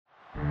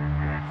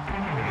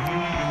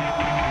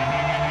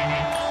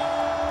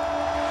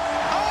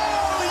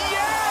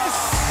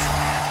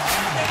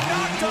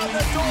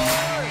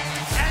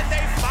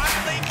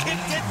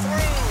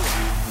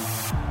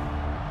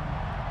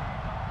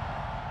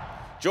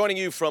Joining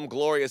you from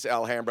glorious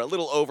Alhambra. A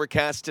little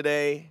overcast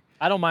today.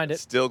 I don't mind it.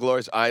 Still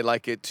glorious. I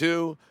like it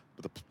too.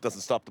 But it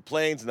doesn't stop the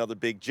planes. Another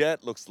big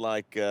jet. Looks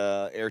like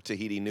Air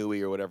Tahiti Nui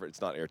or whatever.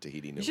 It's not Air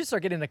Tahiti Nui. You should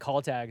start getting the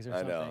call tags or I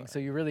something know. so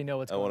you really know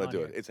what's I going on. want to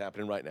do here. it. It's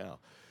happening right now.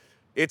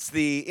 It's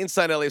the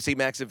Inside LAFC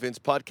Max and Vince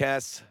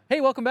podcast.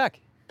 Hey, welcome back.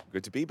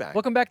 Good to be back.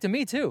 Welcome back to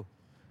me, too.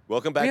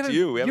 Welcome back to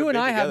you. We haven't You and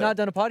been I have together. not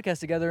done a podcast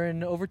together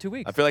in over 2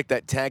 weeks. I feel like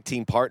that tag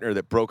team partner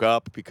that broke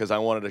up because I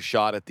wanted a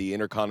shot at the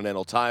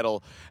Intercontinental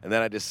title, and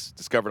then I just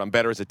discovered I'm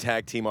better as a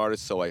tag team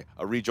artist, so I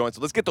rejoined.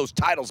 So let's get those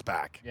titles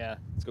back. Yeah.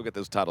 Let's go get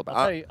those titles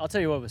back. I'll tell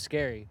you what was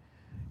scary.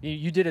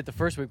 You did it the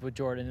first week with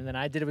Jordan, and then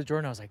I did it with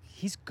Jordan. I was like,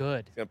 he's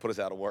good. He's going to put us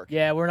out of work.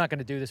 Yeah, we're not going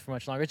to do this for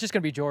much longer. It's just going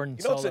to be Jordan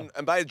You know, solo.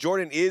 and by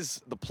Jordan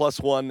is the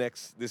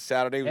 +1 this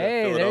Saturday.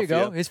 Hey, there you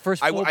go. His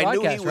first full I knew he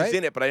broadcast, was right?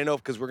 in it, but I didn't know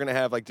because we're going to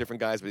have like different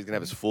guys, but he's going to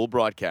have his full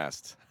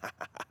broadcast.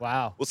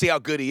 Wow. We'll see how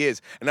good he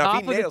is. And now Top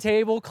if he of the nails,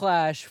 table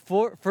clash,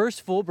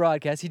 first full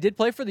broadcast. He did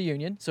play for the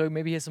Union, so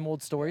maybe he has some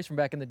old stories from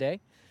back in the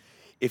day.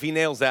 if he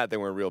nails that, then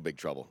we're in real big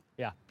trouble.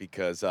 Yeah.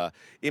 Because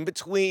in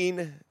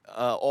between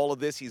all of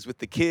this, he's with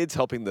the kids,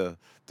 helping the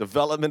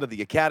development of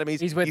the academies.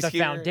 He's with the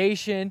here.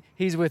 foundation.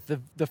 He's with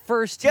the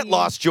first team. Get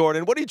lost,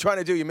 Jordan. What are you trying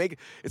to do? You're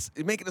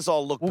making us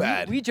all look Well,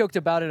 bad. we joked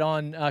about it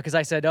on because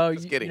I said, "Oh,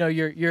 kidding.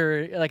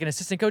 you're like an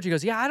assistant coach." He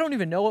goes, "Yeah, I don't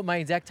even know what my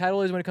exact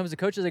title is when it comes to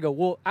coaches." I go,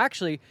 "Well,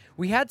 actually,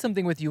 we had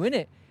something with you in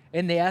it."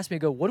 And they asked me,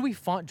 "What do we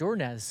font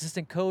Jordan as?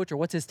 Assistant coach or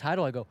what's his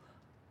title?" I go,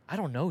 "I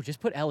don't know. Just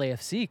put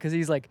LAFC because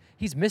he's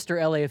Mr.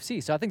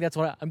 LAFC." So I think that's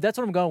what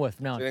I'm going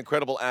with now. It's an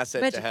incredible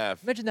asset to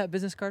have. Imagine that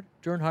business card,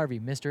 Jordan Harvey,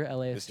 Mr.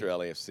 LAFC. Mr.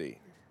 LAFC.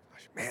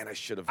 Man, I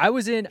should have. I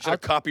was in. Should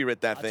have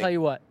copyrighted that I'll thing. tell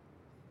you what.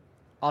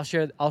 I'll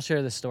share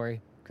this story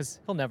because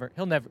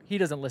he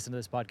doesn't listen to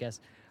this podcast.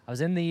 I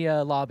was in the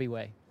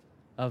lobbyway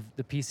of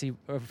the PC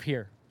of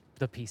here,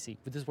 the PC.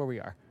 But this is where we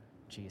are.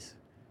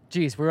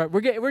 Jeez,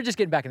 we're just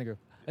getting back in the groove.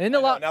 In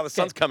the now the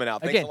sun's coming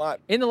out. Thanks again, a lot.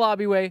 In the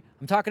lobbyway,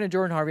 I'm talking to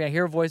Jordan Harvey. I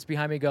hear a voice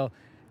behind me go,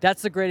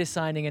 "That's the greatest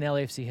signing in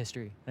LAFC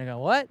history." And I go,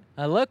 "What?"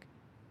 I look,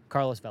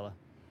 Carlos Vela.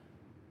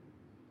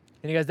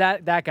 And he goes,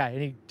 "That guy."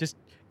 And he just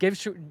gave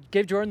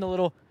Jordan the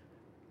little,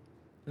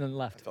 and then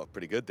left. Felt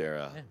pretty good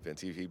there,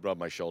 Vince. He rubbed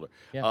my shoulder.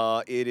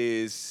 Yeah. It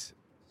is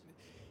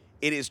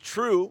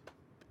true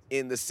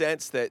in the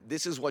sense that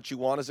this is what you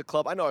want as a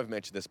club. I know I've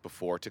mentioned this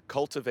before, to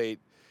cultivate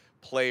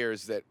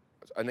players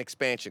an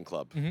expansion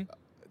club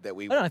that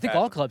we. I think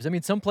all clubs. I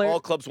mean, some players. All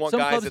clubs want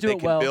some guys clubs that do they it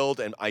can well. build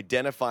and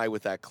identify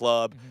with that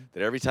club.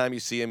 That every time you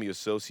see him, you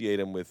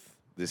associate him with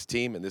this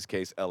team. In this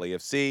case,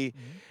 LAFC,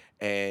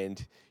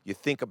 and you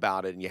think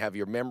about it, and you have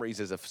your memories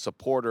as a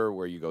supporter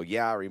where you go,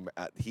 "Yeah,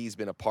 he's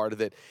been a part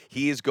of it.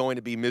 He is going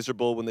to be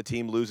miserable when the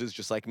team loses,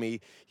 just like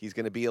me. He's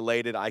going to be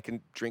elated. I can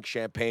drink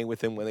champagne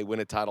with him when they win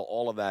a title."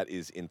 All of that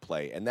is in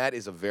play, and that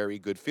is a very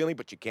good feeling.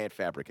 But you can't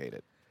fabricate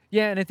it.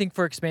 Yeah, and I think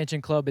for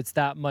expansion club, it's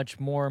that much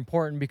more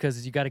important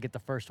because you got to get the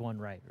first one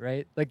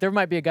right? Like there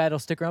might be a guy that'll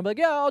stick around, be like,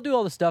 "Yeah, I'll do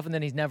all the stuff," and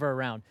then he's never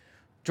around.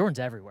 Jordan's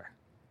everywhere,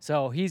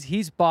 so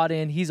he's bought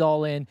in, he's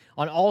all in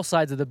on all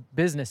sides of the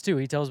business too.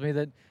 He tells me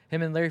that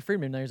him and Larry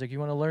Friedman, he's like, "You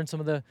want to learn some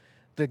of the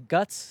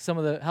guts, some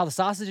of how the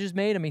sausage is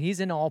made?" I mean, he's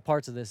in all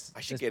parts of this.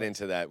 I should get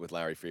into that with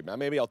Larry Friedman.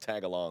 Maybe I'll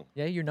tag along.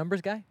 Yeah, your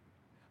numbers guy.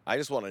 I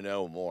just want to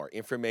know more.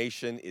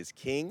 Information is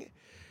king.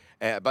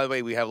 By the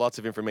way, we have lots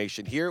of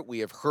information here. We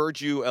have heard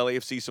you,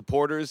 LAFC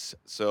supporters.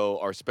 So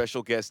our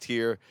special guest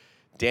here,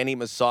 Danny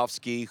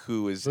Masovsky,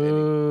 who is an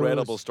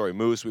incredible story.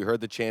 Moose, we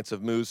heard the chants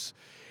of Moose.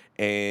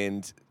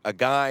 And a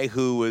guy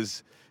who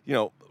was,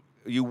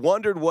 you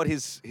wondered what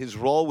his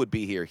role would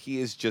be here. He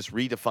has just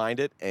redefined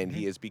it, and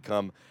he has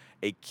become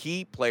a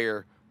key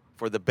player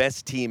for the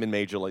best team in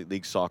Major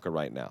League Soccer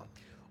right now.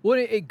 Well,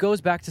 it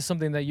goes back to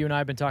something that you and I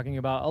have been talking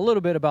about a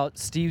little bit about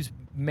Steve's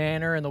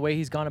manner and the way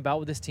he's gone about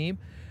with this team.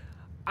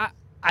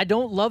 I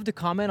don't love to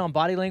comment on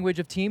body language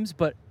of teams,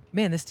 but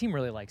man, this team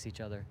really likes each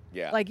other.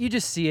 Yeah. Like you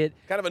just see it.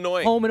 Kind of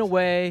annoying. Home and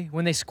away,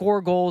 when they score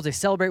goals, they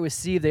celebrate with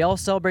Steve. They all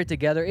celebrate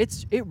together.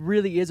 It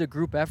really is a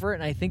group effort,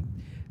 and I think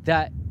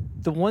that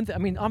the one thing, I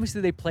mean,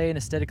 obviously they play an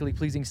aesthetically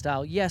pleasing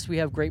style. Yes, we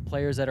have great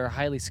players that are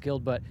highly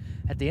skilled, but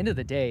at the end of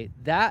the day,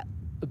 that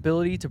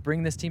ability to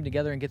bring this team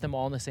together and get them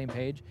all on the same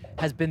page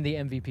has been the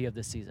MVP of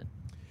this season.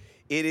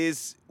 It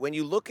is, when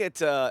you look at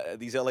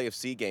these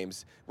LAFC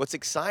games, what's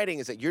exciting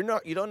is that you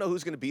don't know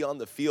who's going to be on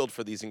the field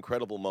for these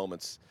incredible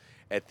moments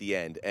at the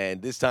end.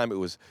 And this time it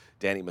was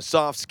Danny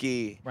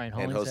Masovsky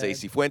and Jose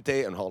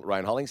Cifuente and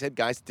Ryan Hollingshead,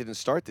 guys that didn't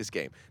start this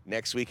game.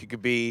 Next week it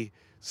could be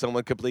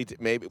someone complete.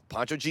 Maybe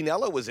Pancho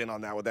Ginella was in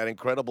on that with that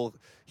incredible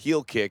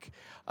heel kick.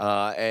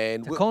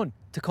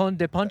 Tacon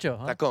de Pancho.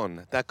 Huh?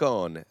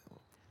 Tacon.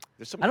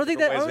 I don't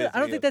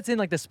think that's in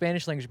like the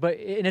Spanish language, but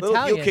in little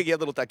Italian, heel kick, you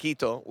have little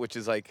taquito, which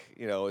is like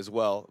as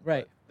well.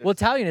 Right. Well,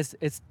 Italian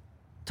it's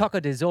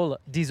tocca di Zola.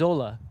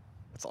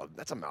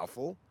 That's a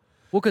mouthful.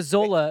 Well, because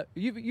Zola,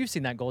 you've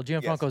seen that goal,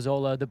 Gianfranco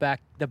Zola, the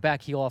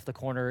back heel off the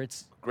corner.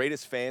 It's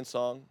greatest fan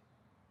song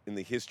in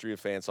the history of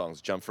fan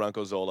songs.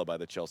 Gianfranco Zola by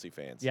the Chelsea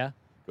fans. Yeah.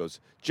 Goes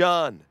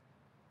John,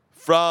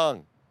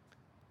 Franco,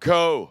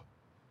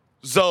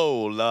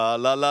 Zola,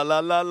 la la la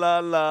la la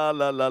la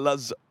la la la.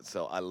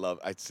 So I love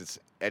it's just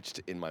etched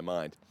in my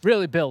mind.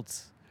 Really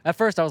builds. At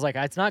first, I was like,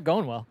 it's not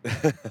going well.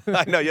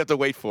 I know you have to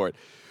wait for it.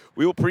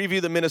 We will preview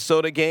the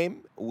Minnesota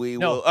game. We'll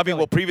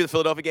preview the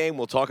Philadelphia game.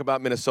 We'll talk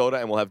about Minnesota,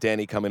 and we'll have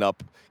Danny coming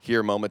up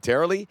here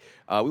momentarily.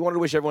 We wanted to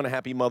wish everyone a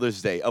happy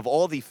Mother's Day. Of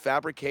all the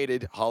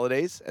fabricated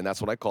holidays, and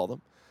that's what I call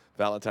them,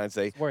 Valentine's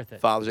Day, worth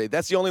it. Father's Day,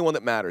 that's the only one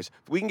that matters.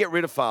 We can get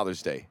rid of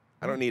Father's Day.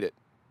 I don't need it.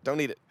 Don't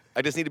need it.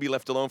 I just need to be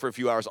left alone for a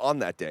few hours on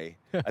that day.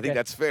 I think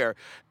that's fair.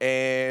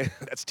 And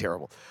that's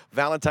terrible.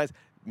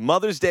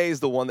 Mother's Day is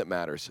the one that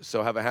matters.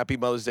 So have a happy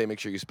Mother's Day. Make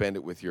sure you spend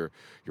it with your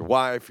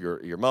wife,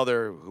 your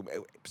mother.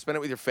 Spend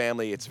it with your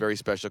family. It's very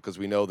special because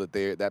we know that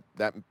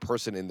that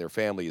person in their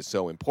family is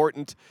so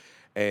important.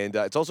 And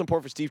it's also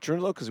important for Steve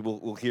Cherundolo because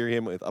we'll hear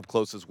him up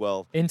close as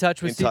well. In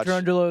touch with Steve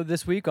Cherundolo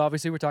this week.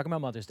 Obviously, we're talking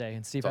about Mother's Day.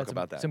 And Steve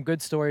had some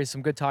good stories,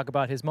 some good talk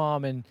about his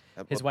mom and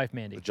his wife,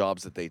 Mandy. The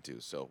jobs that they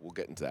do. So we'll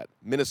get into that.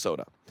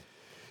 Minnesota.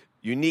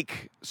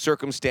 Unique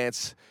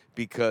circumstance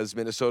because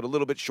Minnesota a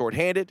little bit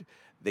shorthanded.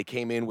 They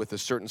came in with a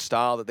certain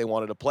style that they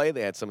wanted to play.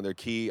 They had some of their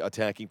key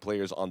attacking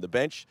players on the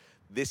bench.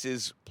 This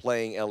is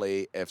playing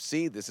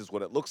LAFC. This is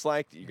what it looks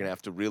like. You're going to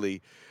have to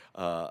really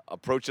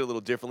approach it a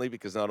little differently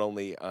because not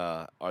only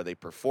are they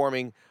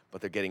performing,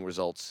 but they're getting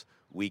results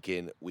week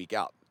in, week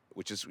out,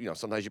 which is,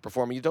 sometimes you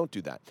perform and you don't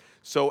do that.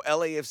 So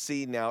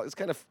LAFC now is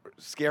kind of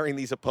scaring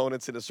these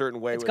opponents in a certain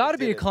way. It's got to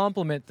be a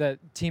compliment that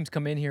teams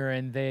come in here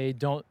and they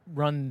don't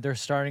run their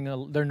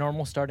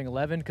normal starting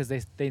 11 because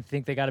they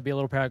think they got to be a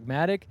little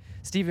pragmatic.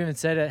 Steve even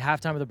said at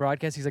halftime of the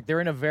broadcast, he's like,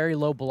 they're in a very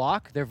low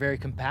block. They're very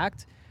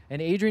compact.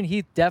 And Adrian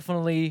Heath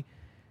definitely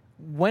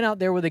went out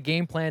there with a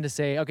game plan to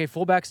say, okay,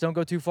 fullbacks don't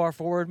go too far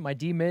forward. My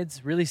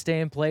D-mids really stay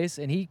in place.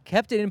 And he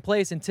kept it in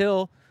place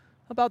until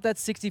about that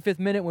 65th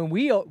minute when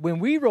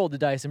we rolled the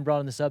dice and brought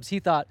in the subs. He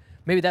thought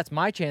maybe that's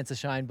my chance to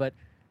shine, but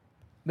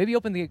maybe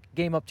opened the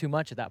game up too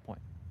much at that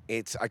point.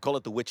 I call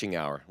it the witching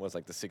hour. It was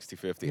like the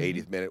 65th, the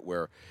 80th minute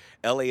where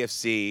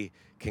LAFC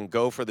can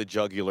go for the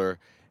jugular.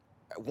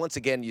 Once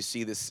again, you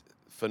see this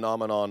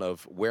phenomenon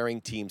of wearing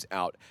teams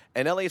out.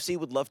 And LAFC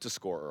would love to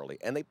score early.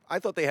 And I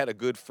thought they had a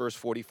good first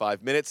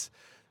 45 minutes.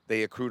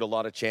 They accrued a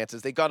lot of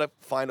chances. They got to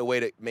find a way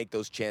to make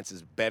those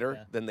chances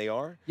better than they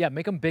are. Yeah,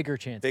 make them bigger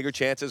chances. Bigger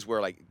chances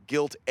where, like,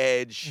 gilt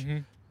edge,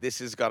 this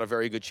has got a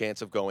very good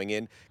chance of going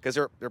in because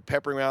they're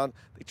peppering around.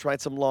 They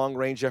tried some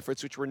long-range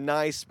efforts, which were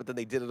nice, but then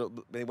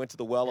they went to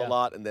the well a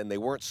lot, and then they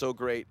weren't so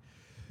great.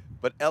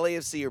 But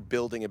LAFC are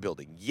building and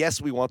building.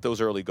 Yes, we want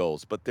those early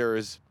goals, but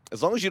as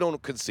long as you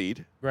don't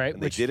concede, right?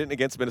 And they did it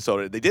against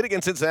Minnesota. They did it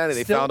against Cincinnati.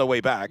 They found a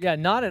way back. Yeah,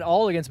 not at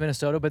all against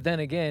Minnesota, but then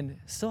again,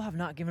 still have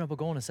not given up a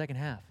goal in the second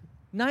half.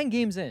 9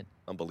 games in.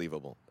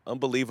 Unbelievable.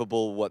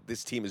 Unbelievable what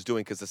this team is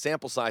doing because the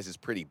sample size is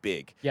pretty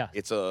big. Yeah.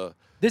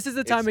 This is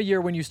the time of year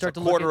when you start to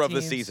look at teams. Quarter of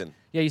the season.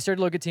 Yeah, you start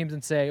to look at teams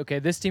and say, okay,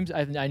 this team,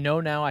 I know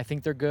now, I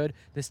think they're good.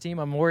 This team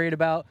I'm worried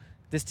about.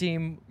 This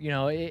team,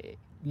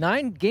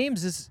 9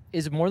 games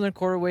is more than a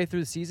quarter way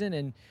through the season.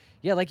 And,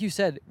 yeah, like you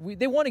said,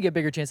 they want to get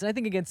bigger chances. And I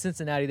think against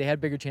Cincinnati, they had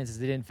bigger chances.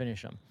 They didn't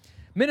finish them.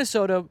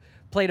 Minnesota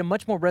played a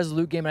much more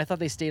resolute game, and I thought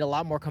they stayed a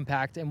lot more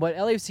compact. And what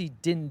LAFC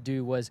didn't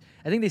do was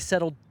I think they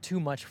settled too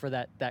much for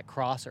that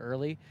cross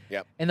early.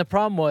 Yep. And the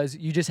problem was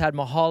you just had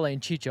Mahala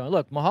and Chicho. And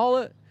look,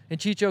 Mahala and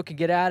Chicho can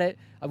get at it.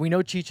 We know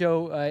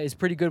Chicho is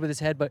pretty good with his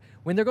head, but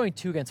when they're going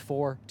 2 against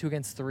 4, 2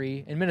 against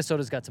 3, and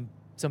Minnesota's got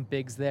some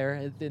bigs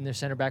there in their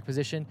center back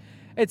position,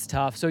 it's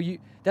tough. So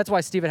that's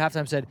why Steve at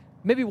halftime said,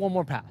 maybe one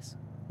more pass.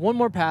 One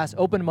more pass,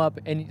 open them up,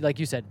 and like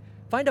you said,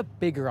 find a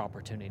bigger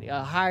opportunity,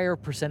 a higher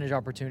percentage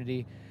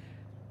opportunity.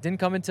 Didn't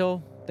come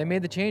until they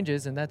made the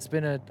changes, and that's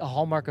been a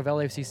hallmark of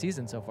LAFC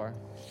season so far.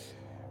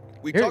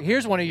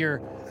 Here's one of your.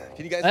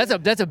 Can you guys?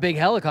 That's a big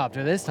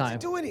helicopter this time.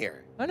 What's he doing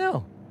here? I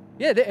know.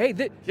 Yeah.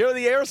 Here are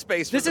the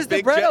airspace. This is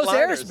the Bredos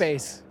jetliners.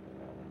 airspace.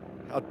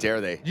 How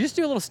dare they? Did you just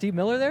do a little Steve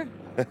Miller there?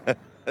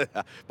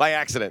 By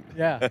accident.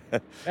 Yeah.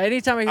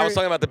 Anytime I was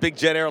talking about the big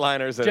jet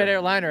airliners. Jet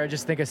airliner, I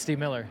just think of Steve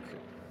Miller.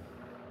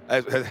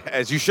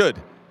 As you should.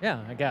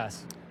 Yeah, I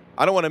guess.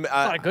 I don't want to.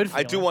 Not a good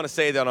feeling. I do want to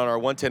say that on our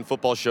 110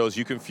 football shows,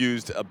 you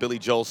confused a Billy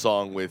Joel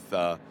song with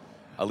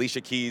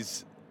Alicia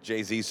Keys'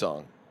 Jay-Z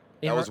song.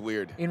 That was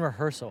weird. In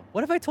rehearsal.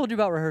 What if I told you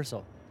about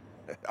rehearsal?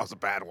 That was a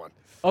bad one.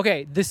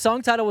 Okay, the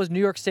song title was New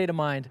York State of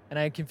Mind, and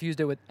I confused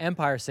it with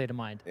Empire State of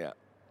Mind. Yeah.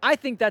 I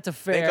think that's a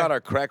fair. Thank God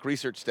our crack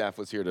research staff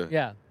was here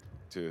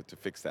to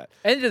fix that.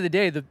 End of the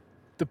day, the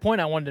point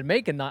I wanted to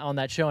make on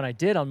that show, and I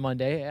did on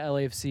Monday,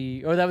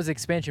 LAFC, or that was the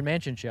Expansion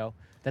Mansion show.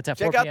 That's at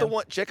 4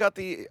 p.m. Check out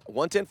the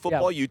 110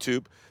 Football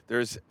YouTube.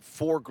 There's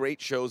 4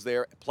 great shows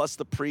there, plus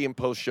the pre and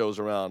post shows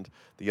around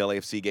the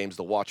LAFC games,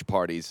 the watch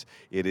parties.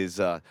 It is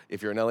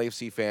if you're an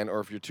LAFC fan, or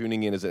if you're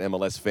tuning in as an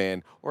MLS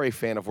fan, or a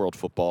fan of world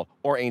football,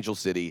 or Angel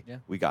City,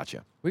 we got you.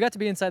 We got to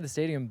be inside the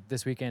stadium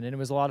this weekend, and it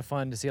was a lot of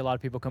fun to see a lot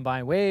of people come by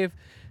and wave,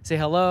 say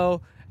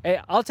hello.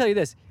 Hey, I'll tell you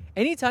this: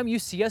 anytime you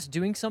see us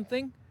doing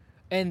something,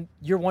 and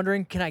you're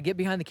wondering, can I get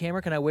behind the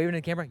camera? Can I wave into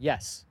the camera?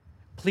 Yes,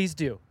 please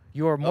do.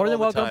 You are more Not than all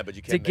the welcome time, but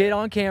you to can get now.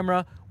 on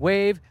camera,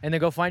 wave, and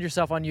then go find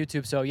yourself on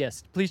YouTube. So,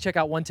 yes, please check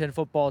out 110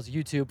 Football's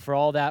YouTube for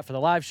all that, for the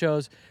live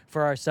shows,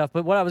 for our stuff.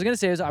 But what I was going to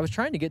say is I was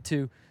trying to get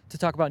to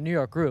talk about New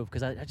York Groove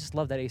because I just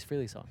love that Ace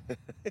Frehley song.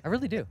 I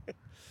really do.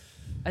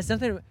 That's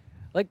something,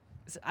 like,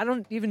 I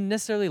don't even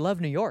necessarily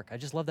love New York. I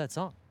just love that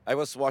song. I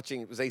was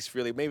watching, it was Ace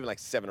Frehley, maybe like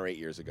 7 or 8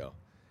 years ago.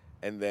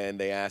 And then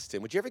they asked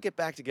him, would you ever get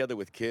back together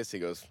with Kiss? He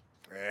goes,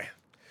 they're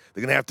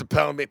going to have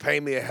to pay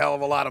me a hell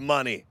of a lot of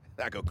money.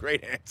 I go,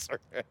 great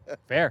answer.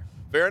 Fair.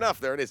 Fair enough.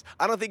 There it is.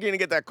 I don't think you're going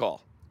to get that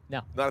call.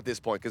 No. Not at this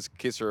point because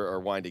Kiss are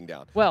winding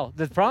down. Well,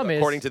 the problem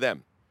According to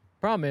them.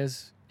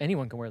 is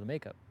anyone can wear the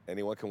makeup.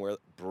 Anyone can wear it.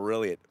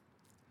 Brilliant.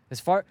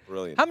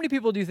 Brilliant. How many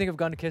people do you think have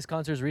gone to Kiss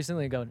concerts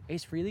recently and gone,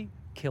 Ace Frehley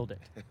killed it?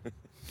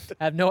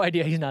 I have no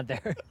idea he's not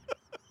there.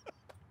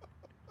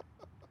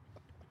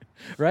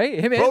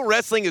 Right? Pro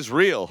wrestling is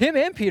real. Him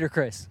and Peter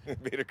Criss.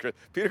 Peter Criss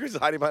is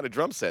hiding behind a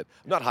drum set.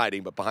 Not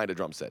hiding, but behind a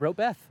drum set. Wrote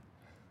Beth.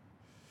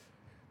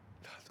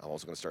 I'm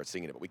also going to start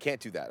singing it, but we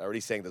can't do that. I already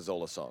sang the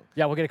Zola song.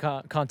 Yeah, we'll get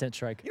a content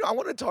strike. You know, I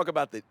want to talk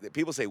about the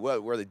people say, well,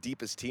 we're the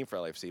deepest team for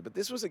LAFC, but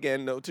this was,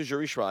 again, no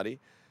Tajuri Shradi,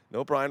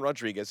 no Brian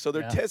Rodriguez. So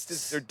their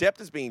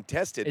depth is being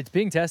tested. It's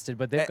being tested,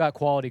 but they've got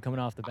quality coming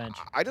off the bench.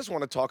 I just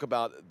want to talk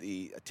about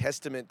the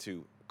testament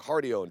to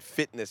cardio and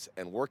fitness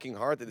and working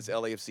hard that this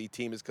LAFC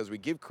team is because we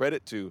give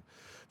credit to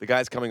the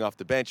guys coming off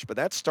the bench, but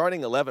that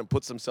starting 11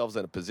 puts themselves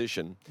in a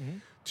position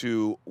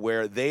to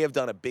where they have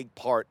done a big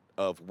part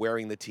of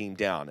wearing the team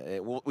down.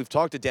 And we've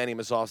talked to Danny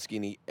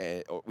Mazovsky,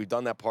 and we've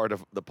done that part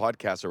of the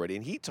podcast already,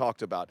 and he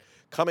talked about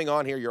coming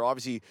on here, you're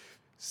obviously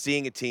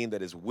seeing a team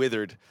that is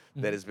withered,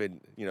 that has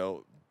been,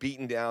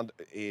 beaten down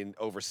in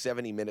over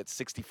 70 minutes,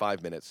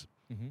 65 minutes.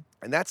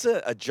 And that's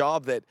a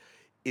job that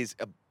is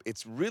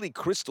it's really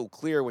crystal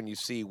clear when you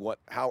see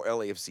how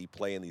LAFC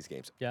play in these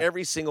games. Yeah.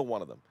 Every single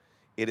one of them,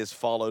 it has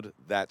followed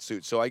that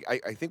suit. So I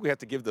think we have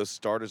to give those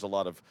starters a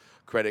lot of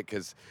credit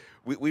because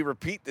we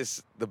repeat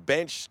the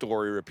bench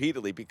story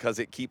repeatedly because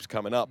it keeps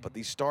coming up. But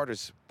these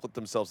starters put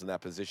themselves in that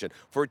position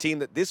for a team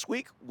that this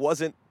week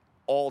wasn't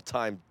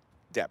all-time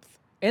depth.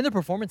 And the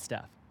performance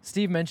staff.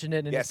 Steve mentioned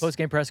it in his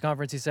post-game press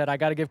conference. He said, I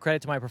got to give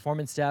credit to my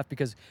performance staff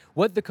because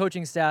what the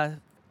coaching staff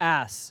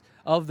asks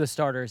of the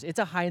starters, it's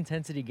a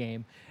high-intensity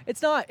game.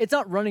 It's not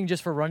running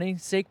just for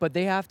running's sake, but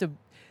they have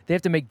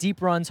to make deep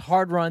runs,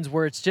 hard runs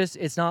where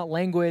it's not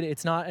languid,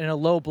 it's not in a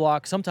low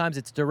block. Sometimes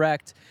it's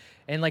direct.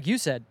 And like you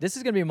said, this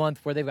is going to be a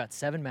month where they've got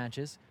 7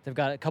 matches. They've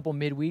got a couple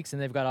midweeks,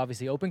 and they've got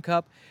obviously Open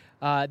Cup.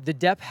 The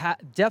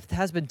depth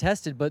has been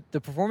tested, but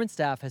the performance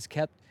staff has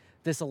kept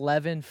this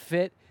 11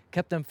 fit,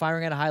 kept them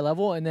firing at a high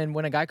level, and then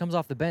when a guy comes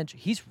off the bench,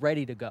 he's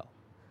ready to go.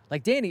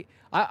 Like Danny,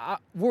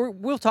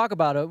 we'll talk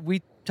about it.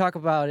 We talk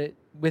about it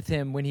with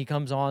him when he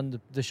comes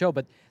on the show,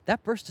 but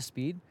that burst of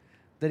speed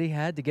that he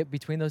had to get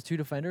between those two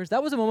defenders,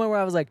 that was a moment where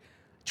I was like,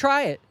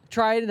 try it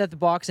at the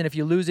box, and if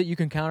you lose it, you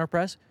can counter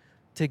press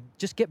to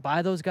just get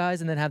by those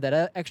guys and then have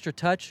that extra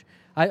touch.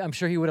 I'm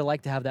sure he would have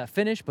liked to have that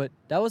finish, but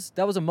that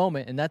was a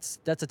moment, and that's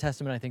a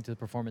testament, I think, to the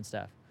performance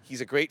staff. He's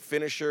a great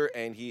finisher,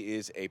 and he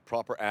is a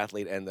proper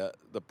athlete, and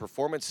the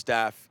performance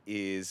staff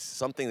is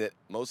something that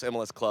most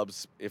MLS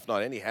clubs, if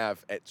not any,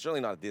 have. Certainly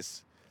not at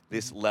this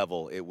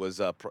level. It was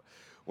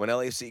when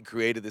LAFC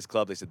created this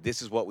club, they said,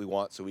 this is what we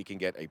want so we can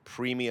get a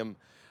premium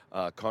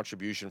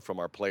contribution from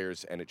our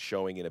players, and it's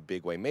showing in a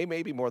big way.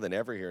 Maybe more than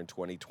ever here in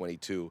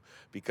 2022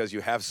 because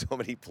you have so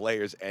many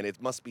players, and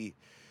it must be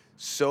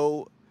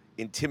so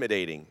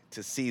intimidating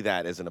to see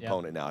that as an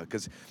opponent now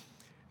because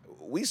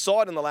we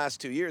saw it in the last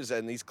 2 years,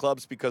 and these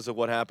clubs, because of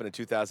what happened in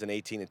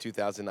 2018 and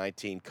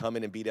 2019, come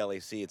in and beat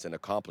LAC. It's an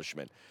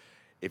accomplishment.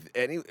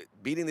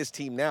 Beating this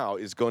team now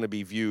is going to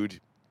be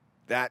viewed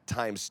that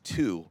times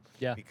 2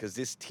 because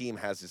this team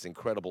has this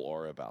incredible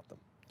aura about them.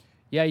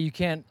 Yeah, you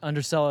can't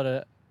undersell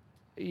it.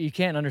 You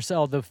can't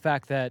undersell the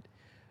fact that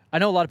I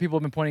know a lot of people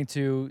have been pointing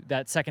to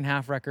that second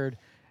half record,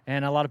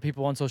 and a lot of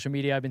people on social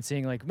media I've been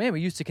seeing like, man, we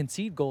used to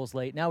concede goals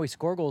late. Now we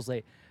score goals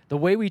late. The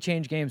way we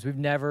change games, no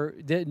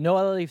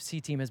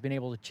LAFC team has been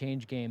able to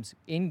change games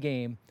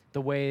in-game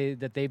the way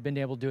that they've been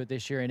able to do it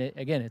this year. And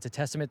again, it's a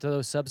testament to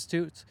those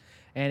substitutes.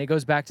 And it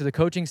goes back to the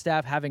coaching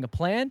staff having a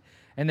plan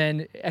and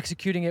then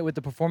executing it with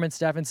the performance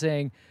staff and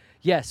saying,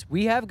 yes,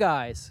 we have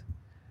guys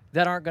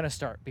that aren't going to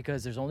start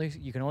because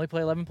you can only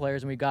play 11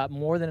 players, and we got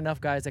more than enough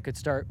guys that could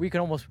start. We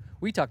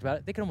talked about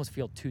it. They can almost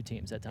field 2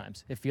 teams at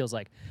times, it feels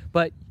like.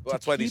 But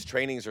that's why these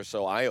trainings are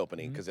so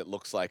eye-opening because it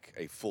looks like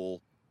a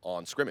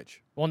full-on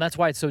scrimmage. Well, and that's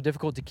why it's so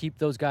difficult to keep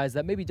those guys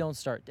that maybe don't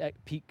start at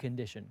peak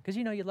condition because,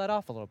 you let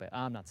off a little bit.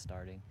 I'm not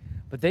starting.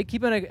 But they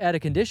keep it at a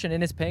condition,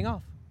 and it's paying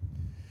off.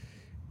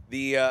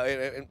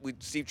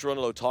 Steve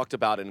Cherundolo talked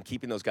about it and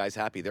keeping those guys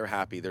happy. They're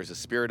happy. There's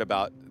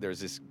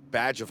this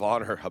badge of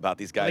honor about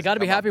these guys. They got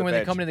to be happy when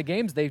bench. they come into the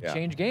games. They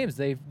change games.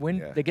 They win.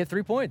 Yeah. They get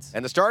 3 points.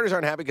 And the starters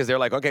aren't happy because they're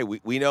like, okay,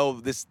 we know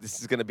this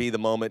is going to be the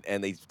moment,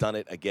 and they've done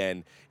it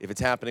again. If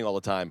it's happening all the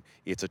time,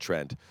 it's a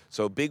trend.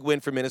 So big win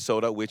for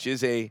Minnesota, which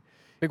is a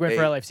big win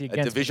for LAFC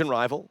a division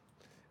rival.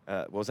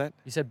 What was that?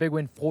 You said big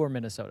win for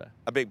Minnesota.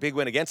 A big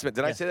win against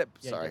Minnesota. Did I Yes. say that?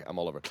 Yeah, Sorry, yeah. I'm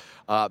all over.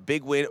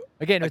 Big win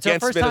Again, it's our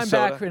against first time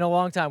Minnesota. back in a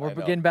long time. We're I know,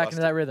 getting back into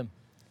busted. that rhythm.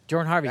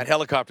 Jordan Harvey. That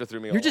helicopter threw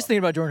me all You're just off. thinking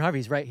about Jordan Harvey.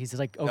 He's right. He's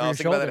like over No, I your was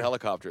thinking shoulder. about that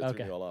helicopter. It Okay.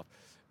 threw me all off.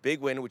 Big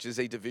win, which is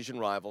a division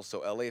rival.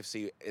 So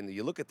LAFC, and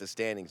you look at the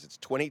standings, it's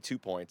 22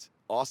 points.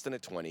 Austin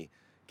at 20.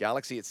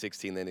 Galaxy at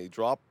 16. Then they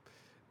drop.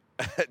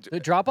 The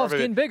drop-off's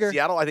getting bigger.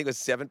 Seattle, I think, was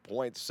 7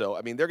 points. So,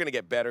 I mean, they're going to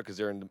get better because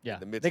they're in Yeah,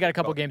 the midst they got a of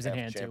couple talking games in about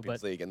hand, too,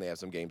 Champions but- League, and they have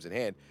some games in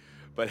hand.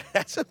 But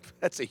that's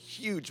a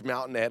huge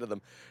mountain ahead of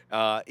them,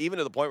 even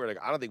to the point where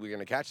like, I don't think we're going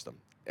to catch them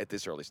at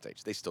this early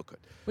stage. They still could.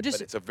 Well, just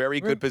but it's a very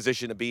good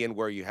position to be in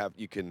where you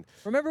can.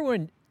 remember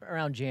when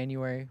around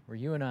January, where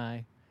you and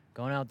I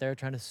going out there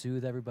trying to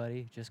soothe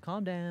everybody, just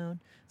calm down.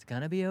 It's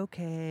gonna be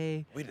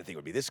okay. We didn't think it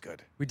would be this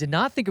good. We did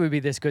not think it would be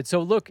this good. So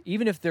look,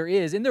 even if there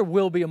is, and there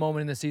will be a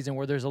moment in the season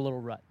where there's a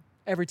little rut.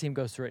 Every team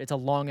goes through it. It's a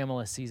long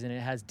MLS season. It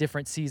has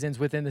different seasons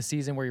within the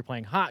season where you're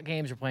playing hot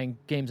games, you're playing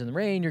games in the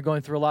rain, you're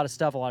going through a lot of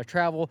stuff, a lot of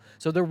travel.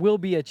 So there will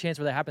be a chance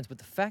where that happens. But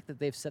the fact that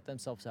they've set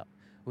themselves up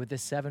with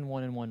this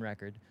 7-1-1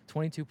 record,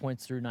 22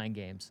 points through 9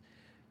 games,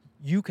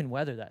 you can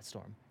weather that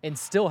storm and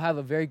still have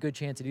a very good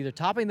chance at either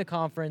topping the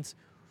conference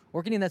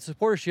or getting that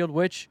supporter shield,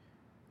 which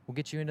will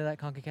get you into that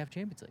CONCACAF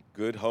Champions League.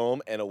 Good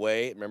home and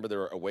away. Remember,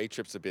 their away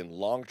trips have been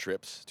long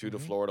trips, 2 to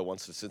Florida,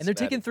 once to Cincinnati. And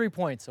they're taking 3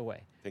 points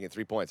away. Taking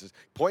 3 points.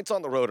 Points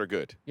on the road are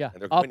good. Yeah,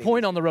 And they're a winning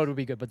point these on the road would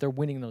be good, but they're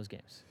winning those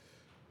games.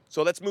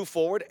 So let's move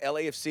forward.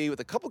 LAFC with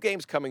a couple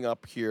games coming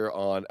up here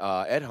on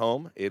at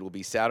home. It will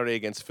be Saturday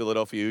against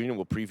Philadelphia Union.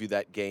 We'll preview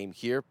that game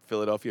here.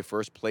 Philadelphia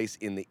first place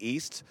in the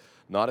East,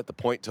 not at the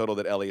point total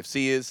that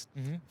LAFC is.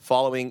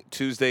 Following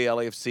Tuesday,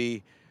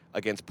 LAFC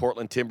against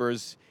Portland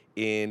Timbers.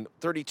 In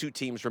 32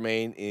 teams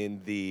remain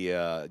in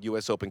the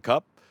U.S. Open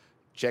Cup.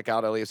 Check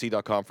out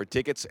LAFC.com for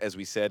tickets. As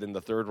we said in the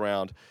third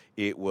round,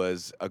 it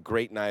was a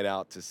great night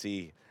out to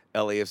see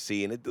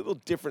LAFC in a little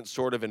different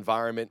sort of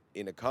environment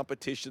in a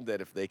competition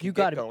that if they can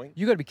get going.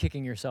 You got to be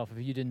kicking yourself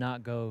if you did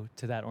not go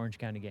to that Orange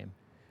County game.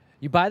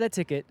 You buy that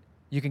ticket,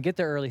 you can get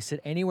there early, sit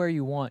anywhere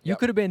you want. You Yep.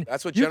 could have been.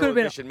 That's what you could general have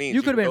been. admission means.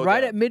 You You could have can been go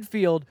right down. at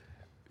midfield,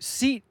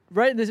 seat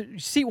right in the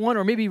seat 1,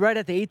 or maybe right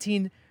at the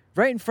 18,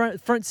 right in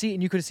front seat,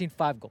 and you could have seen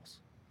 5 goals.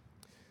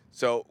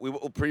 So we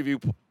will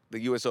preview the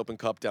U.S. Open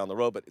Cup down the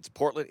road, but it's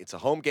Portland. It's a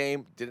home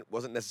game.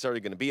 Wasn't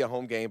necessarily going to be a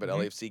home game, but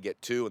LAFC get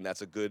 2, and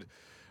that's a good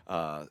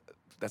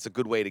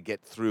way to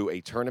get through a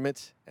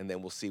tournament, and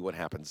then we'll see what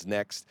happens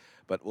next.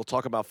 But we'll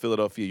talk about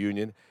Philadelphia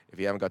Union. If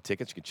you haven't got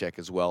tickets, you can check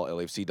as well,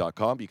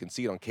 LAFC.com. You can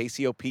see it on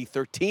KCOP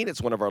 13.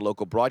 It's one of our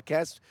local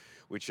broadcasts,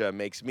 which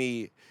makes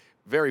me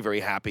very, very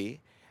happy.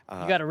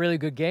 You got a really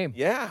good game.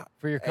 Yeah.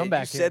 For your And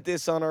comeback you here. said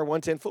this on our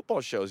 110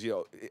 football shows. You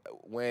know,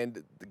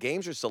 when the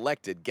games are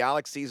selected,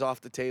 Galaxy's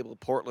off the table,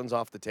 Portland's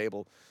off the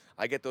table.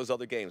 I get those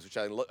other games, which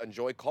I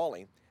enjoy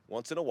calling.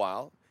 Once in a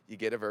while, you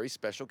get a very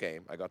special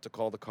game. I got to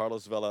call the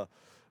Carlos Vela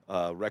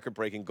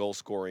record-breaking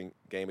goal-scoring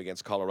game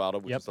against Colorado,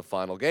 which is the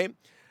final game.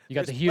 You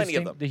got There's plenty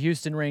of them. the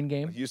Houston Rain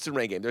game. Houston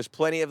Rain game. There's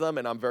plenty of them,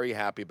 and I'm very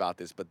happy about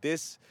this. But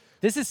this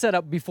This is set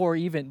up before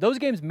even those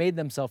games made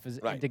themselves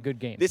into good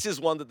games. This is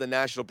one that the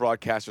national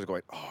broadcasters are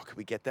going, oh, can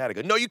we get that? I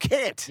go, no, you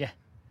can't. Yeah.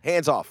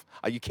 Hands off.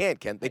 You can't,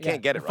 Ken. They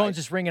can't get it The phone's right.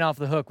 just ringing off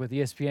the hook with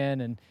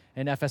ESPN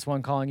and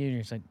FS1 calling you, and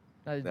you're saying,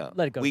 No,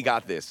 let it go. We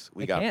got this.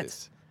 We They got can't.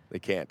 this. They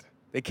can't.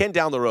 They can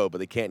down the road, but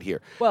they can't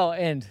here. Well,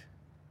 and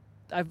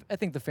I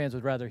think the fans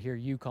would rather hear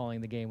you calling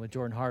the game with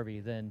Jordan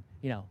Harvey than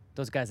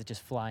those guys that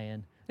just fly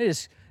in. They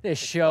just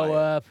show fly in.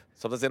 up.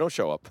 Sometimes they don't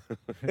show up.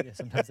 Yeah,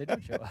 sometimes they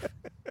don't show up.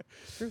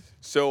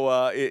 So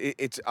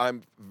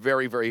I'm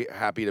very, very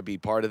happy to be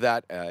part of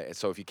that.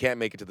 So if you can't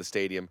make it to the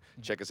stadium,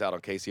 check us out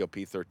on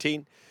KCOP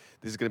 13.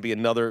 This is going to be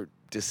another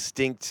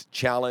distinct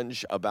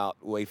challenge about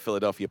the way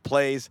Philadelphia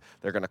plays.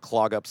 They're going to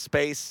clog up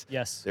space.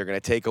 Yes. They're going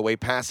to take away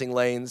passing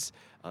lanes.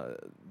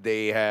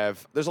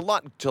 There's a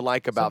lot to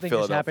like about Something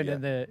Philadelphia. just happened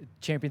in the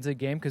Champions League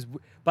game because,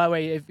 by the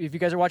way, if you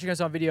guys are watching us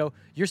on video,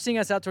 you're seeing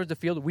us out towards the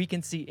field. We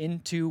can see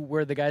into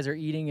where the guys are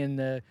eating in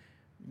the,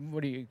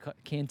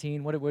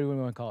 canteen? What do we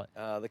want to call it?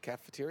 The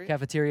cafeteria?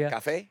 Cafeteria.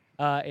 Cafe?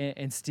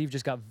 And Steve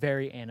just got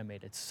very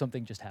animated.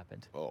 Something just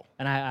happened. Oh.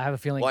 And I have a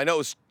feeling. Well,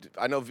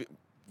 I know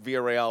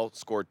Villarreal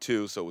scored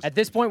 2, so it was At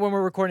this point, when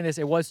we're recording this,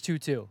 it was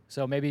 2-2.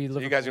 So maybe you guys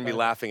are going to be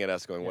laughing at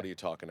us going, what are you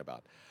talking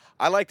about?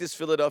 I like this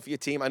Philadelphia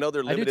team. I know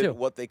they're limited too. in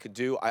what they could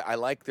do. I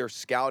like their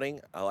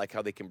scouting. I like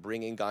how they can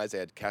bring in guys. They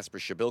had Kasper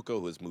Shabilko,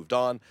 who has moved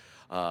on.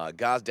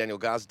 Daniel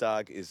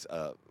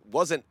Gazdag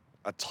wasn't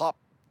a top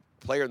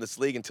player in this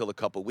league until a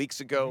couple weeks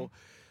ago.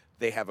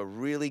 They have a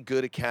really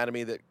good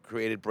academy that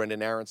created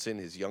Brendan Aronson,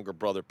 his younger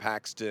brother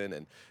Paxton,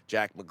 and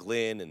Jack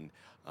McGlynn, and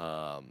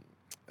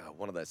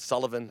one of the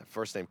Sullivan,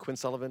 first name Quinn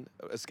Sullivan,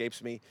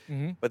 escapes me.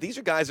 But these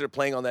are guys that are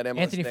playing on that MLS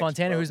Anthony Next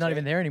Fontana, who's not Pro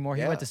even there anymore.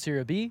 He Yeah. went to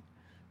Serie B.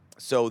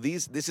 So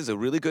this is a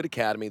really good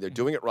academy. They're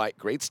doing it right.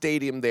 Great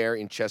stadium there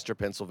in Chester,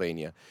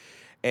 Pennsylvania.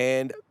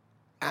 And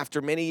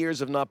after many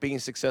years of not being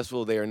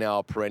successful, they are now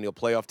a perennial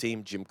playoff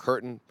team. Jim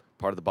Curtin,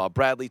 part of the Bob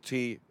Bradley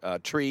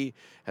tree,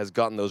 has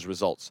gotten those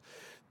results.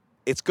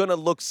 it's going to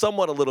look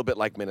somewhat a little bit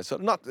like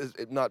Minnesota. Not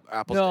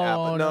apples to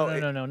apples.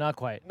 No, not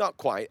quite. Not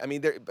quite. I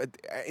mean, but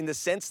in the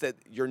sense that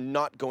you're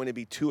not going to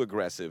be too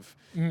aggressive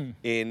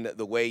in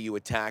the way you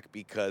attack,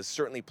 because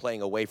certainly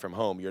playing away from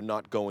home, you're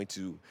not going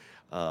to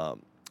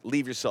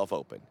leave yourself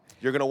open.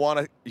 You're gonna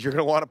want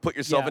to put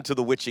yourself into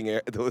the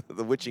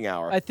witching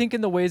hour. I think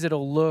in the ways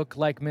it'll look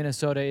like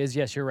Minnesota is,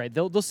 yes, you're right.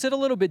 They'll sit a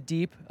little bit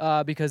deep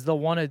because they'll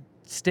want to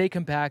stay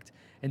compact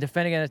and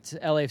defend against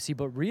LAFC,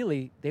 but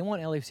really they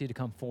want LAFC to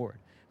come forward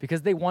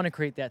because they want to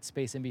create that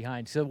space in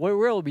behind. So where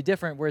it'll be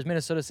different, whereas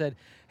Minnesota said,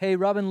 hey,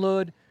 Robin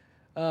Lod,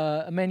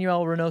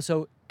 Emmanuel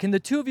Reynoso, can the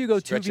two of you go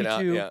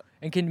 2v2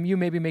 and can you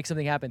maybe make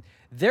something happen?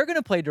 They're going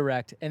to play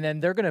direct, and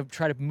then they're going to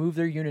try to move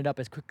their unit up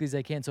as quickly as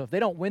they can. So if they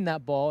don't win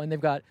that ball, and they've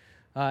got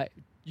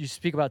you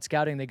speak about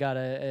scouting, they got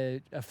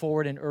a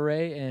forward in Ure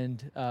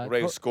and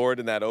Ure scored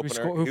in that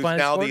opener. Who's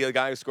now the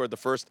guy who scored the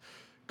first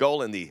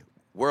goal in the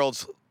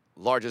world's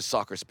largest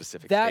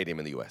soccer-specific stadium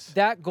in the U.S.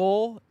 That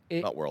goal,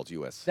 not world's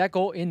U.S. That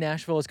goal in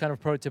Nashville is kind of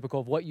prototypical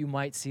of what you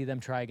might see them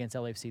try against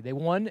LAFC.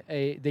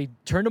 They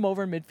turned him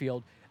over in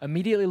midfield,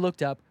 immediately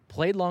looked up,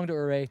 played long to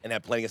Ure, and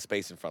had plenty of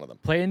space in front of them.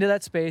 Played into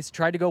that space,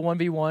 tried to go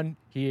 1v1.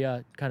 He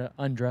kind of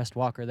undressed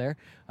Walker there,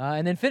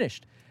 and then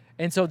finished.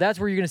 And so that's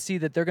where you're going to see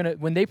that they're going to,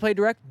 when they play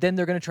direct, then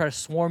they're going to try to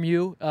swarm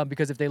you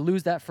because if they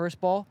lose that first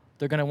ball,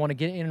 they're going to want to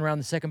get in and around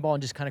the second ball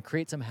and just kind of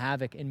create some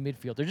havoc in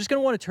midfield. They're just going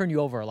to want to turn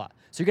you over a lot.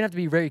 So you're going to have to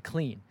be very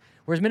clean.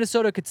 Whereas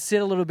Minnesota could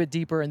sit a little bit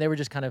deeper, and they were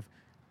just kind of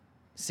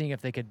seeing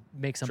if they could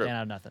make something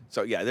out of nothing.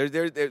 So yeah,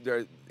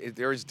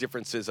 there's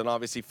differences, and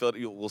obviously Phil,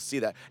 we'll see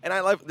that. And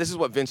this is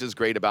what Vince is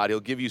great about. He'll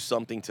give you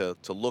something to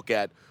look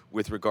at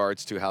with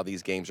regards to how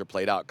these games are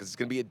played out, because it's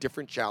going to be a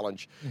different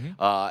challenge.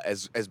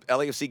 As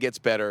LAFC gets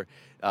better,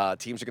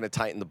 teams are going to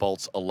tighten the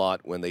bolts a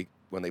lot when they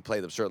play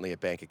them, certainly at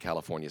Banc of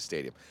California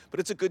Stadium. But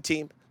it's a good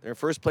team. They're in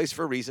first place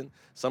for a reason.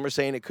 Some are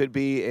saying it could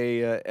be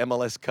a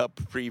MLS Cup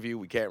preview.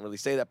 We can't really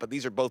say that, but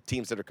these are both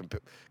teams that are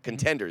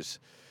contenders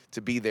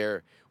to be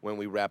there when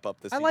we wrap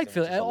up this season. I like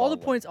Philly. All the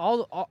points,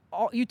 all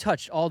you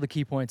touched all the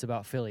key points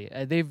about Philly.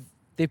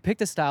 They've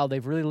picked a style.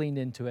 They've really leaned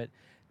into it.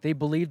 They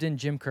believed in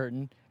Jim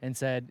Curtin and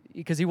said,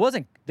 because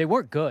they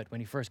weren't good when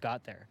he first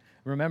got there.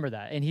 Remember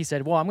that. And he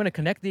said, well, I'm going to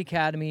connect the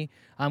academy.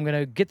 I'm going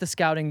to get the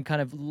scouting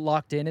kind of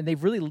locked in. And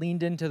they've really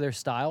leaned into their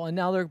style. And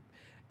now they're,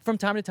 from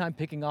time to time,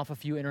 picking off a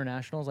few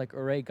internationals like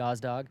Ure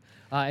Gazdag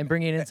and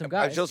bringing in some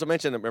guys. I should also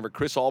mention, remember,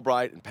 Chris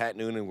Albright and Pat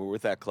Noonan were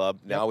with that club,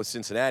 now with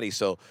Cincinnati.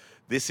 So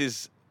this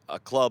is a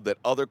club that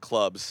other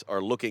clubs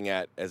are looking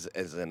at as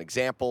an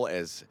example,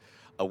 as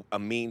a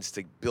means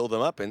to build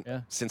them up,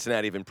 and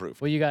Cincinnati have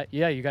improved. Well, you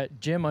got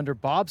Jim under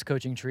Bob's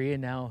coaching tree,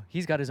 and now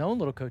he's got his own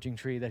little coaching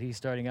tree that he's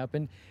starting up,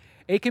 and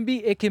it can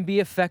be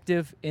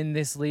effective in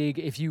this league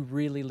if you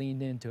really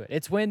lean into it.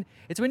 It's when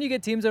you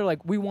get teams that are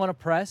like, we want to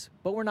press,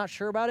 but we're not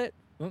sure about it.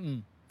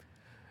 You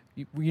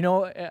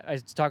know, I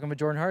was talking with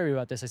Jordan Harvey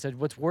about this. I said,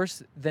 what's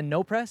worse than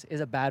no press is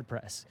a bad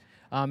press,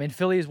 and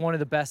Philly is one of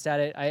the best at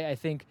it. I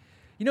think.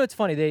 You know, it's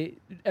funny.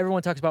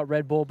 Everyone talks about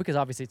Red Bull because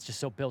obviously it's just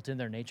so built in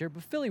their nature.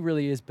 But Philly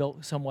really is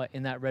built somewhat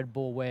in that Red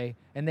Bull way,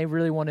 and they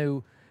really want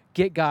to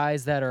get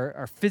guys that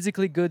are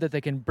physically good that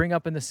they can bring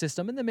up in the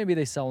system, and then maybe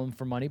they sell them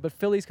for money. But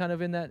Philly's kind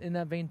of in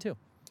that vein too.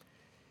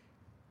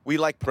 We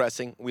like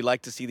pressing. We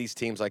like to see these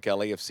teams like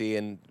LAFC,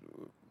 and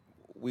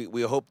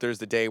we hope there's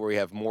the day where we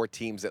have more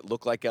teams that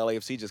look like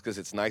LAFC, just because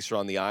it's nicer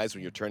on the eyes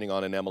when you're turning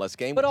on an MLS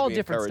game. But all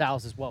different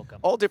styles is welcome.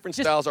 All different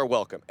styles are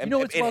welcome. And, you know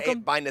what's welcome?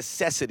 By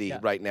necessity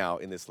right now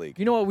in this league.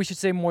 You know what we should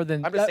say more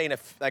than... I'm just saying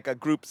like a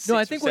group 6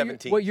 I think or 7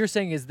 teams. What you're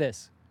saying is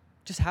this.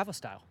 Just have a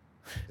style.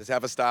 Just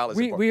have a style.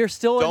 We are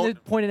still at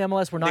the point in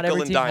MLS where not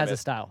every team has a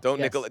style.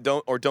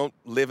 Don't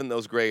live in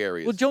those gray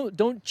areas. Well,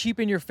 don't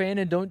cheapen your fan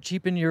and don't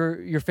cheapen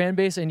your fan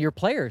base and your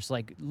players.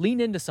 Like,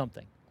 lean into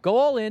something. Go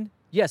all in.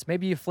 Yes,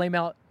 maybe you flame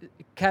out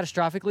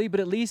catastrophically, but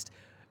at least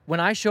when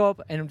I show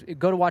up and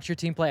go to watch your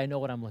team play, I know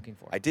what I'm looking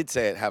for. I did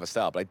say it have a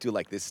style, but I do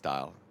like this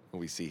style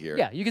we see here.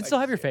 Yeah, you can still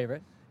have your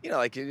favorite. You know,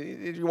 like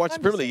you watch the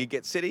Premier League, you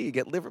get City, you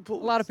get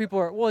Liverpool. A lot of people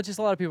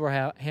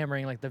are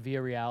hammering like the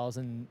Villarreals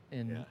and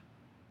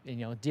you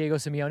know, Diego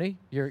Simeone,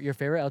 your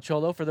favorite, El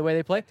Cholo, for the way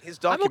they play. His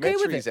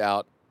documentary's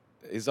out.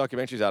 His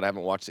documentary's out. I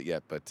haven't watched it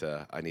yet, but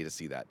I need to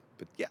see that.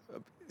 But yeah,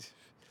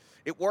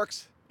 it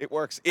works. It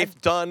works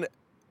if done.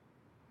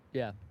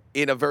 Yeah.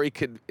 In a very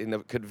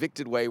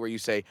convicted way, where you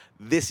say,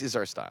 this is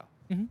our style.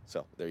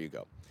 So there you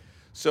go.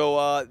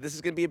 So this is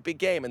going to be a big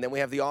game, and then we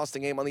have the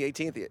Austin game on the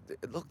 18th.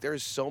 Look, there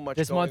is so much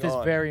this going on. This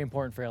month is very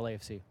important for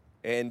LAFC.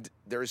 And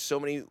there are so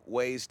many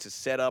ways to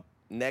set up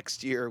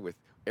next year with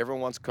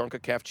everyone wants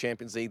CONCACAF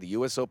Champions League. The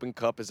U.S. Open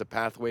Cup is a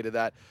pathway to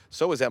that.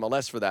 So is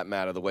MLS, for that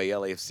matter, the way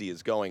LAFC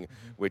is going,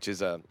 which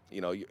is,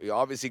 you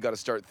obviously got to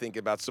start thinking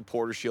about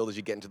Supporter Shield as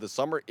you get into the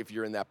summer if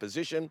you're in that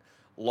position.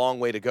 Long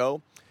way to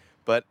go.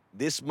 But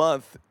this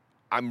month,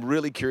 I'm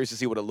really curious to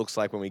see what it looks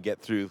like when we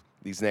get through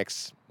these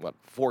next,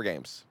 4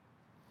 games.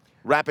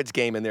 Rapids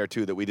game in there,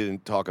 too, that we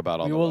didn't talk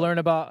about. We will learn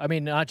about,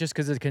 not just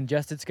because of the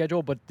congested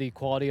schedule, but the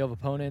quality of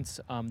opponents,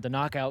 the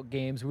knockout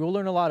games. We will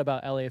learn a lot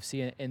about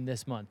LAFC in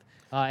this month.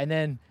 And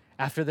then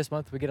after this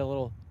month, we get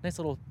a nice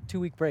little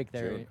 2-week break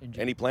there June. in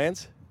June. Any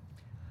plans?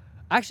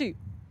 Actually,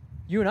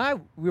 you and I,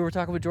 we were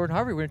talking with Jordan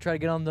Harvey. We're going to try to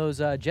get on those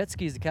jet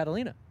skis to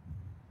Catalina.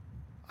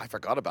 I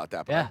forgot about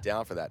that, but Yeah. I'm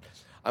down for that.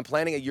 I'm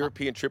planning a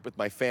European trip with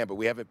my fam, but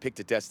we haven't picked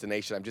a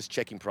destination. I'm just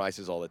checking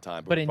prices all the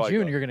time. But we'll in probably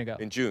June, you're going to go.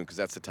 In June, because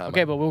that's the time.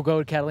 Okay, but we'll go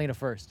to Catalina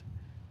first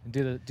and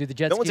do the jet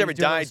skis. No one's ever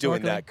do a little died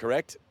doing snorkeling. that,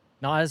 correct?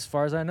 Not as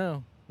far as I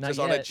know. Not Just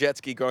yet. on a jet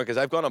ski going, because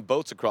I've gone on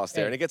boats across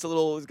there, Hey. and it gets a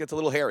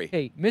little hairy.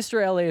 Hey, Mr.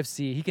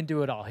 LAFC, he can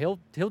do it all. He'll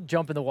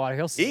jump in the water.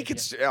 He'll He save can.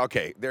 you.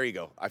 Okay, there you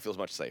go. I feel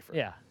much safer.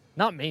 Yeah,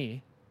 not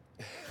me.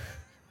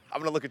 I'm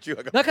gonna look at you.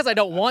 I go, Not because I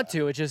don't want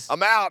to. It's just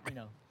I'm out. you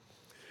know.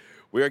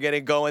 We are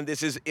getting going.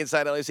 This is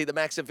Inside LAFC, the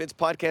Max and Vince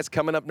podcast.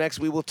 Coming up next,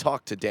 we will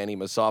talk to Danny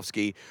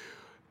Masovsky,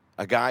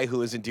 a guy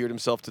who has endeared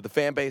himself to the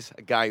fan base,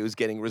 a guy who's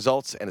getting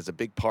results, and is a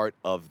big part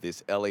of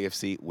this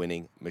LAFC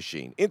winning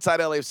machine. Inside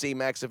LAFC,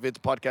 Max and Vince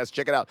podcast.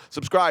 Check it out.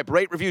 Subscribe,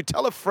 rate, review,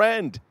 tell a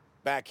friend.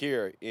 Back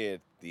here in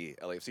the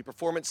LAFC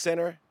Performance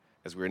Center,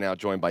 as we're now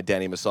joined by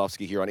Danny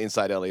Masovsky here on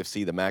Inside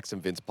LAFC, the Max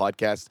and Vince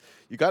podcast.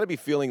 You got to be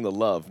feeling the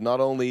love. Not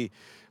only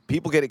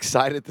people get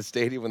excited at the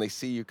stadium when they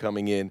see you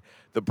coming in.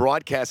 The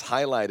broadcast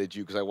highlighted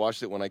you, because I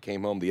watched it when I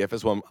came home. The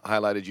FS1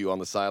 highlighted you on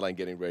the sideline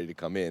getting ready to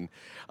come in,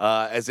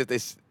 as if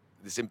this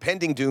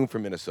impending doom for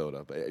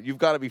Minnesota. But you've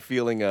got to be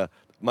feeling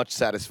much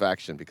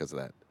satisfaction because of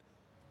that.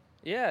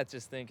 Yeah, I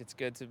just think it's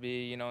good to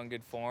be, in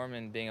good form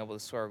and being able to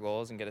score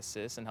goals and get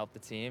assists and help the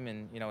team.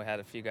 And, we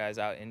had a few guys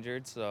out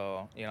injured.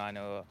 So, I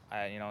know,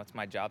 it's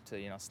my job to,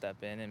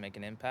 step in and make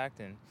an impact.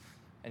 And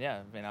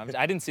yeah,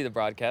 I didn't see the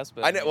broadcast,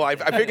 but I know. Well, I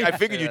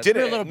figured you that's did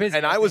We're a it, little busy.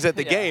 and I was at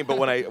the Yeah. game. But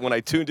when I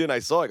tuned in, I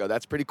saw. I go,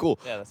 that's pretty cool.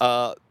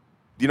 Yeah,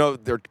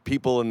 There are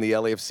people in the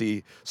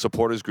LAFC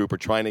supporters group are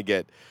trying to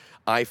get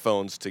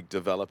iPhones to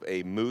develop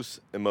a moose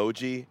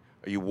emoji.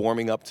 Are you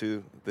warming up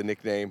to the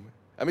nickname?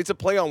 I mean, it's a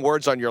play on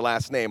words on your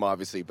last name,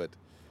 obviously, but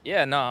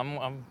yeah, no,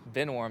 I'm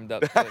been warmed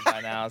up to it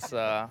by now. So,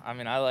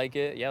 I like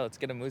it. Yeah, let's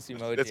get a moose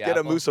emoji. Let's get a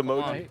Apple. moose Come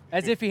emoji. on. Right?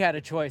 As if he had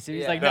a choice.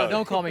 He's Yeah. like, no, No.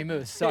 don't call me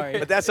Moose. Sorry.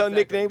 but that's how Exactly.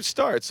 nicknames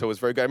start. So it's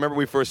very good. I remember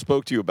we first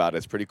spoke to you about it.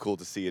 It's pretty cool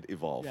to see it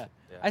evolve. Yeah.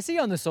 Yeah. I see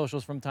you on the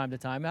socials from time to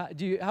time.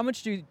 How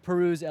much do you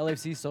peruse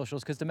LAFC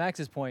socials? Because to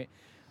Max's point,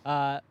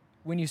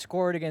 when you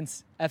scored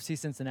against FC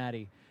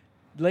Cincinnati,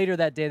 later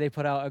that day they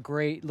put out a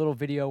great little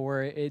video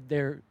where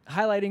they're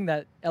highlighting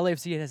that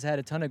LAFC has had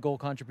a ton of goal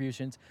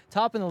contributions,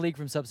 top in the league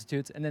from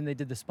substitutes, and then they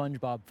did the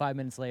SpongeBob 5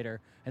 minutes later,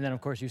 and then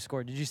of course you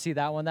scored. Did you see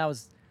that one? I thought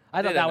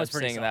did that end was up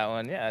pretty seeing solid. that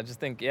one. Yeah, I just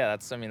think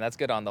that's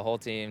good on the whole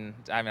team.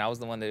 I was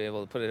the one to be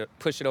able to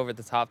push it over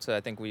the top. So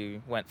I think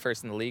we went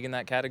first in the league in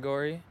that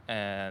category.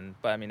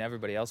 But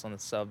everybody else on the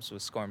subs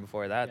was scoring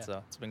before that. Yeah.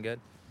 So it's been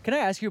good. Can I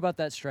ask you about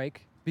that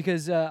strike?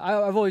 Because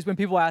I've always, when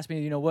people ask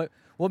me,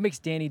 what makes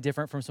Danny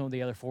different from some of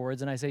the other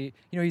forwards, and I say,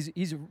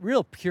 he's a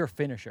real pure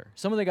finisher.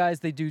 Some of the guys,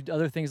 they do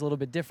other things a little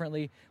bit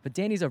differently, but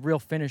Danny's a real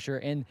finisher.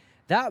 And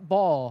that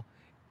ball,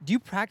 do you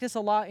practice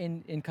a lot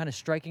in kind of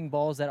striking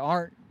balls that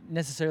aren't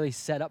necessarily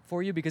set up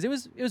for you? Because it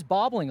was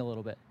bobbling a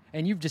little bit,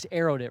 and you've just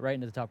arrowed it right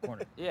into the top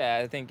corner. Yeah,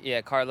 I think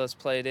Carlos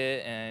played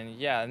it, and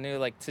I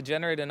knew to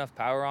generate enough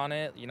power on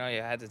it, you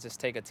had to just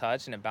take a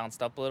touch and it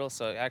bounced up a little,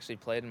 so it actually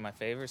played in my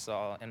favor.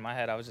 So in my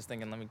head, I was just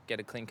thinking, let me get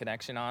a clean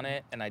connection on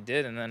it, and I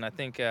did. And then I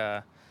think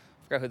I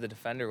forgot who the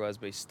defender was,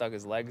 but he stuck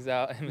his legs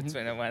out in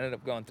between, and it ended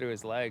up going through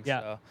his legs.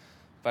 Yeah. So.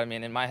 But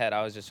in my head,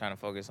 I was just trying to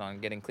focus on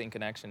getting clean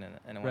connection, and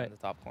it went Right. in the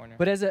top corner.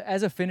 But as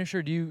a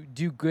finisher, do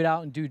you go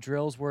out and do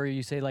drills where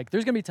you say, there's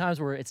going to be times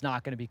where it's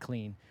not going to be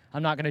clean.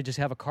 I'm not going to just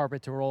have a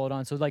carpet to roll it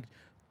on. So,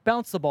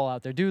 bounce the ball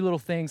out there. Do little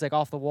things like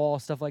off the wall,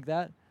 stuff like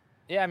that.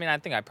 Yeah, I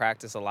think I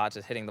practice a lot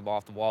just hitting the ball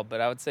off the wall, but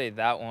I would say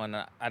that one,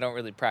 I don't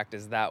really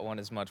practice that one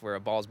as much where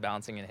a ball's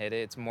bouncing and hit it.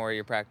 It's more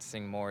you're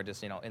practicing more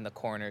just, in the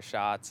corner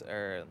shots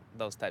or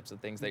those types of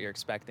things that you're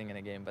expecting in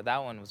a game. But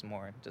that one was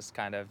more just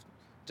kind of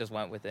just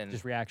went within.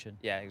 Just reaction.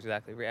 Yeah,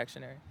 exactly.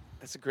 Reactionary.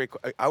 That's a great.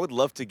 I would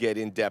love to get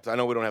in depth. I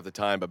know we don't have the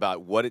time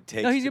about what it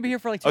takes. No, he's to going to be here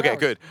for like 2 Okay, hours.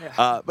 good.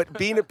 Yeah. But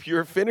being a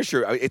pure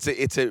finisher, it's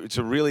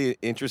a really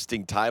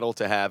interesting title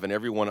to have, and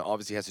everyone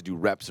obviously has to do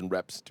reps and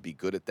reps to be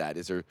good at that.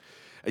 Is there?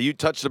 You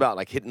touched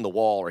about hitting the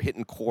wall or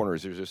hitting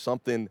corners. Is there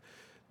something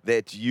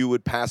that you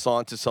would pass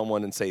on to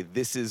someone and say,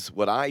 "This is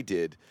what I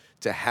did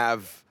to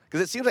have"?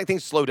 Because it seems like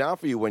things slow down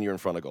for you when you're in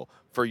front of goal.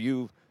 For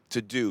you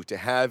to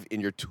have in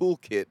your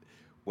toolkit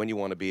when you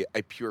want to be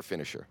a pure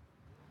finisher.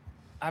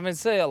 I would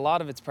say a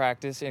lot of it's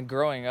practice. And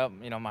growing up,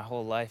 my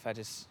whole life, I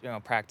just,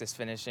 practice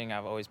finishing.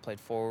 I've always played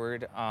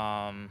forward. If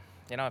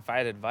I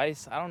had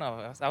advice, I don't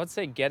know. I would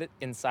say get it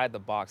inside the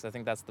box. I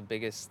think that's the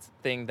biggest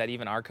thing that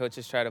even our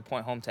coaches try to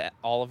point home to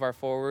all of our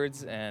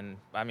forwards. And,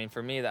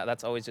 for me,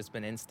 that's always just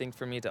been instinct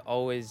for me to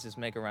always just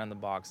make around the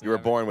box. You were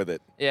born with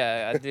it.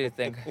 Yeah, I do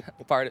think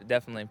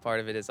definitely part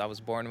of it is I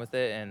was born with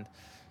it.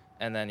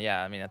 And then,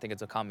 I think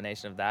it's a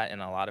combination of that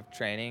and a lot of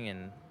training.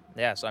 And,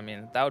 yeah, so,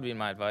 that would be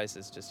my advice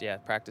is just,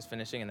 practice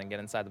finishing and then get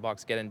inside the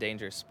box, get in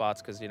dangerous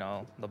spots because,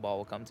 the ball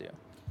will come to you.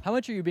 How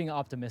much are you being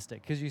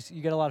optimistic? Because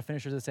you get a lot of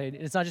finishers that say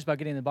it's not just about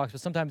getting in the box, but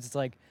sometimes it's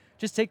like,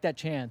 just take that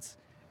chance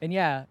And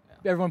yeah,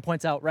 everyone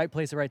points out right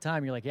place at right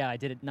time. You're like, yeah, I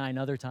did it 9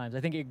 other times.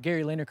 I think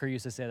Gary Lineker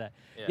used to say that.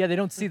 Yeah, they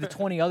don't see the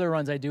 20 other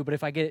runs I do, but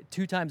if I get it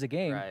 2 times a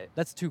game,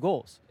 that's 2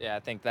 goals. Yeah, I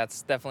think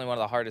that's definitely one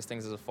of the hardest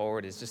things as a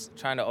forward is just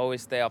trying to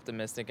always stay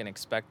optimistic and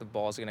expect the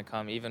ball's going to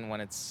come, even when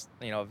it's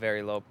a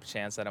very low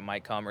chance that it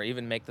might come, or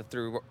even make the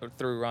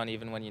through run,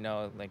 even when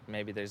like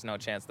maybe there's no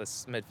chance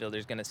this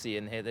midfielder's going to see it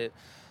and hit it.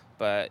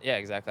 But yeah,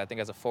 exactly. I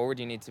think as a forward,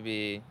 you need to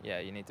be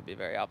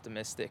very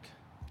optimistic.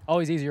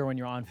 Always easier when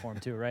you're on form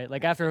too, right?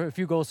 Like after a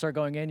few goals start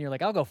going in, you're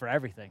like, I'll go for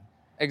everything.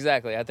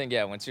 Exactly. I think,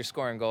 once you're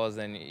scoring goals,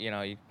 then,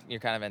 you're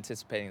kind of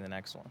anticipating the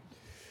next one.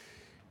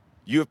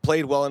 You have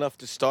played well enough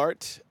to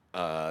start.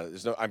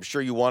 I'm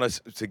sure you want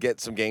us to get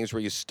some games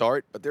where you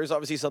start, but there's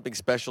obviously something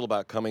special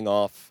about coming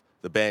off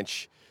the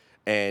bench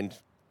and,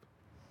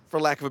 for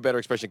lack of a better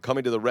expression,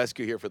 coming to the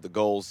rescue here for the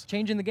goals.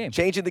 Changing the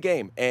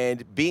game.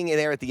 And being in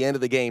there at the end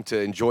of the game to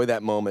enjoy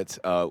that moment.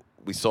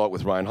 We saw it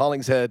with Ryan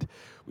Hollingshead.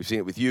 We've seen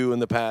it with you in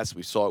the past.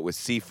 We saw it with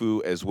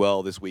Sifu as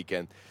well this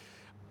weekend.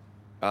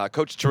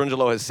 Coach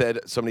Cherundolo has said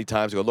so many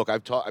times ago, look, I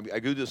go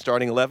to the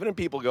starting 11, and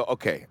people go,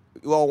 okay,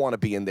 you all want to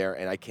be in there,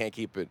 and I can't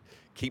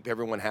keep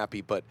everyone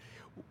happy. But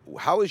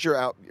how is your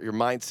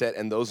mindset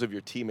and those of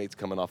your teammates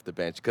coming off the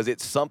bench? Because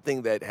it's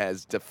something that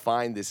has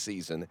defined this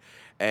season,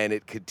 and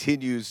it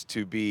continues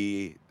to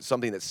be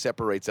something that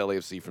separates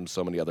LAFC from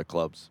so many other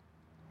clubs.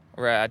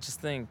 Right. I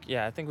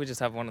think we just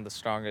have one of the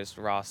strongest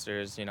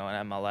rosters, in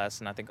MLS,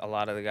 and I think a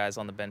lot of the guys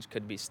on the bench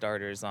could be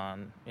starters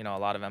on, a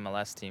lot of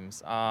MLS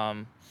teams.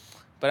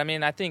 But I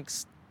mean, I think,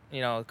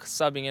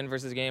 subbing in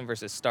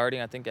versus starting,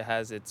 I think it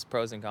has its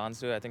pros and cons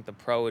to it. I think the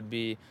pro would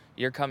be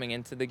you're coming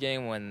into the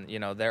game when,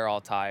 they're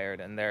all tired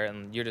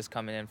and you're just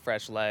coming in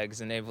fresh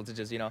legs and able to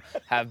just,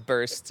 have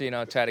bursts,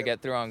 try to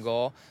get through on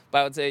goal. But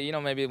I would say,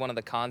 maybe one of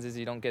the cons is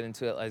you don't get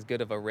into it as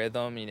good of a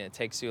rhythm. It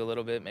takes you a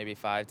little bit, maybe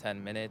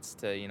 5-10 minutes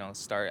to,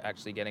 start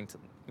actually getting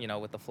to,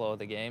 with the flow of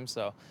the game.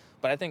 So,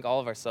 but I think all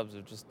of our subs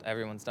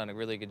everyone's done a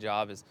really good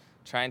job is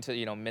trying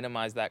to,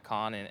 minimize that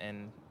con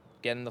and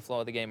get in the flow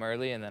of the game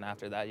early, and then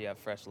after that you have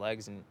fresh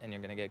legs and you're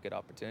going to get good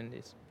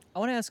opportunities. I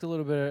want to ask a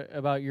little bit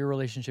about your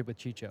relationship with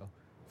Chicho.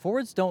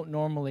 Forwards don't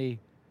normally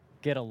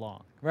get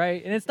along,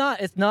 right? And it's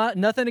not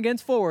nothing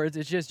against forwards.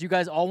 It's just you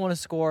guys all want to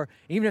score.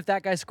 Even if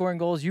that guy's scoring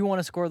goals, you want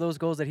to score those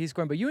goals that he's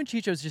scoring. But you and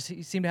Chicho just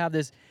seem to have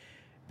this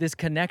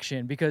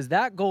connection, because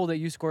that goal that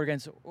he scored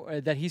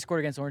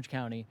against Orange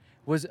County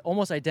was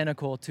almost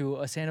identical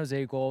to a San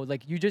Jose goal.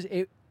 Like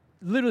it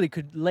literally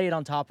could lay it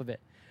on top of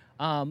it.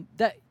 And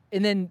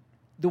then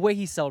the way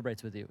he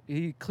celebrates with you,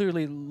 he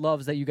clearly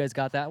loves that you guys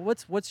got that.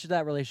 What's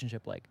that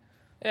relationship like?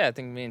 Yeah, I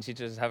think me and Chicho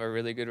just have a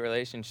really good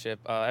relationship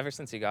ever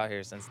since he got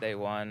here, since day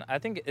one. I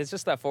think it's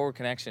just that forward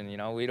connection.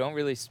 We don't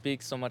really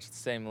speak so much the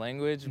same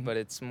language, but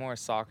it's more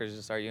soccer is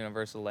just our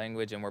universal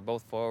language, and we're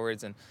both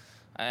forwards. And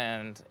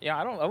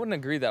I wouldn't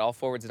agree that all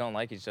forwards don't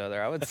like each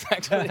other. I would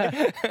actually,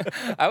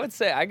 I would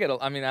say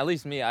at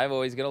least me, I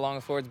always get along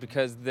with forwards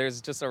because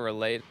there's just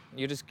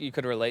you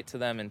could relate to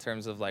them in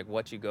terms of like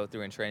what you go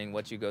through in training,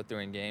 what you go through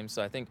in games.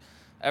 So I think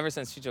ever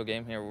since Chicho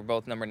came here, we're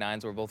both number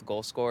 9s, we're both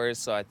goal scorers.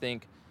 So I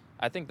think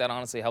that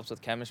honestly helps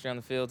with chemistry on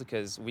the field,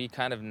 because we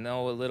kind of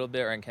know a little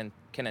bit and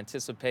can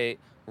anticipate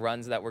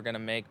runs that we're going to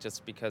make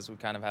just because we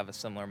kind of have a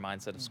similar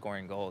mindset of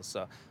scoring goals.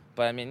 So.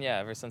 But I mean,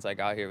 ever since I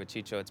got here with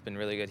Chicho, it's been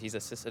really good. He's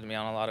assisted me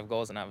on a lot of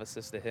goals, and I've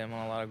assisted him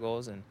on a lot of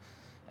goals, and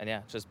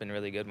it's just been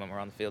really good when we're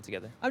on the field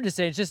together. I'm just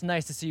saying, it's just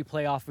nice to see you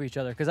play off of each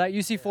other, because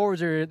you see forwards,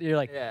 you're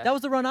like, that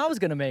was the run I was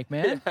gonna make,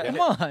 man.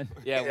 Come on.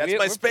 Yeah, that's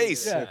my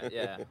space.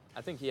 Yeah.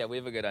 I think we have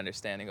a good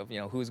understanding of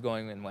who's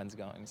going and when's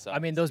going. So I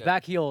mean, those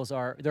back heels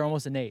they're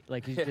almost innate.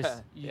 Like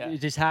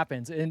it just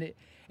happens, and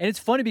it's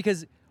funny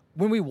because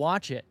when we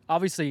watch it,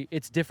 obviously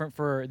it's different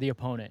for the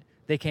opponent.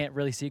 They can't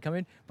really see it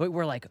coming, but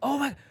we're like, oh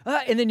my,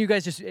 and then you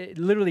guys just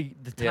literally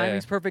the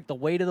timing's perfect, the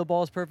weight of the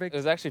ball is perfect. It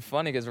was actually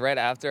funny because right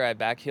after I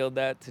backheeled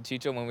that to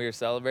Chicho when we were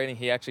celebrating,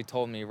 he actually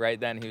told me right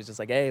then, he was just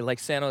like, hey, like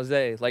San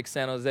Jose.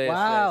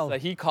 Wow.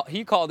 Like he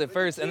called it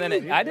first, and then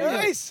I didn't.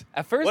 Nice.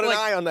 At first, what an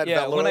eye on that.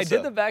 Yeah, when I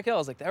did the backheel, I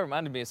was like, that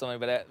reminded me of something,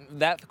 but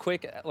that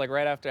quick, like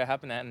right after it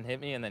happened, that hit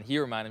me, and then he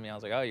reminded me. I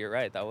was like, oh, you're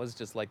right. That was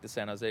just like the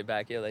San Jose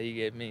backheel that he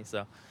gave me.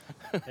 So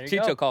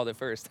Chicho called it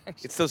first.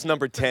 It's those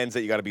number 10s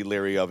that you got to be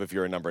leery of if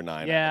you're a number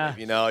 9. Yeah.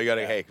 You got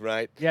to, hey,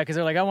 right? Yeah, because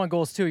they're like, I want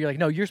goals too. You're like,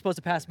 no, you're supposed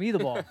to pass me the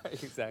ball.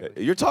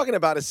 Exactly. You're talking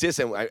about assists,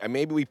 and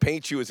maybe we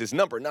paint you as his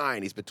number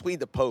 9. He's between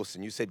the posts,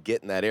 and you said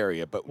get in that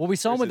area. But we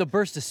saw him with a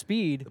burst of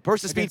speed. The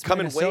burst of speed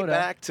coming Minnesota. way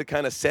back to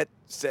kind of set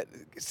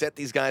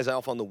these guys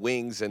off on the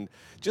wings, and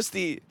just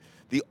the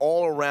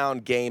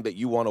all-around game that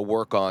you want to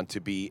work on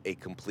to be a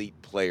complete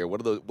player.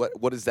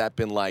 What has that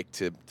been like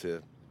to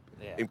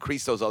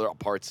increase those other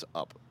parts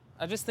up?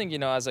 I just think,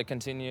 as I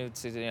continue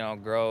to,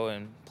 grow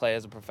and play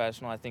as a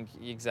professional, I think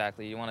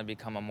exactly, you want to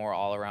become a more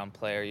all-around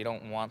player. You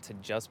don't want to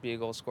just be a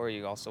goal scorer.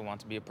 You also want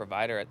to be a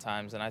provider at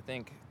times. And I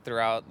think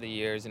throughout the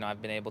years,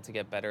 I've been able to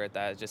get better at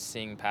that, just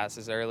seeing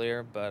passes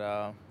earlier. But,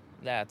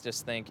 I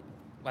just think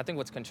I think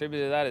what's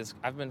contributed to that is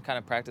I've been kind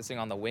of practicing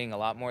on the wing a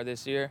lot more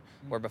this year,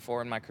 where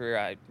before in my career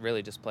I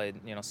really just played,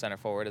 center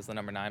forward as the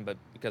number 9, but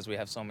because we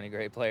have so many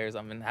great players,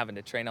 I've been having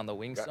to train on the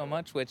wing so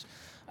much, which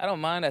I don't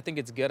mind. I think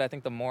it's good. I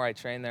think the more I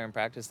train there and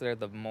practice there,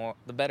 the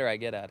better I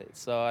get at it.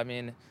 So, I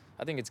mean,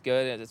 I think it's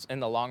good. It's, in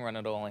the long run,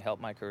 it'll only help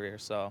my career.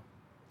 So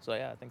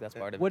yeah, I think that's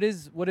part of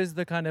it. What is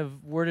the kind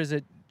of, where does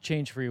it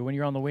change for you when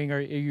you're on the wing? Are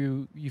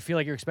you feel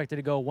like you're expected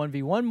to go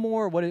 1v1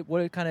 more?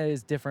 What kind of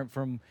is different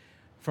from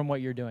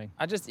what you're doing?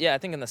 I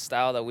think in the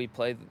style that we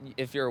play,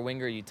 if you're a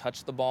winger, you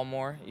touch the ball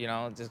more,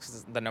 just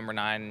because the number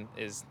 9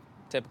 is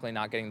typically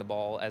not getting the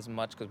ball as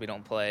much because we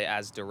don't play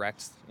as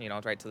direct,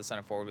 right to the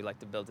center forward. We like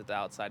to build it to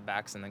outside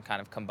backs and then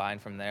kind of combine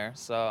from there.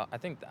 So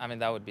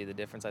that would be the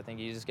difference. I think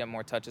you just get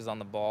more touches on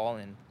the ball,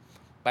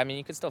 but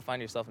you could still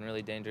find yourself in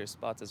really dangerous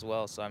spots as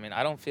well. So,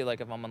 I don't feel like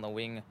if I'm on the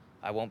wing,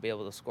 I won't be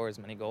able to score as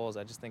many goals.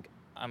 I just think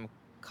I'm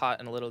caught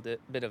in a little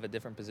bit of a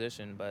different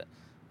position, but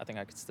I think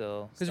I could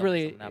still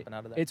really napping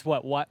out of that. It's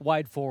what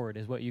wide forward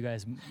is what you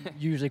guys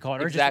usually call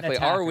it. Or exactly.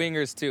 Just Our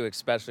wingers too,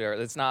 especially.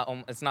 It's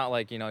not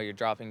like you're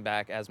dropping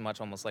back as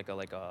much, almost like a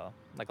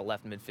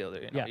left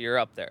midfielder. You're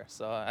up there.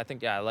 So I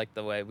think I like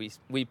the way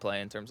we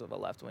play in terms of a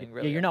left wing.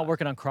 Really, you're not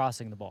working on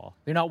crossing the ball.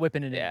 You're not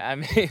whipping it in.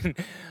 Yeah,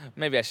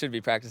 maybe I should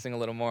be practicing a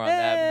little more on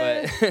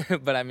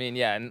that. But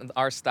in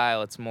our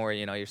style, it's more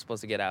you're supposed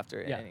to get after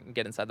it and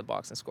get inside the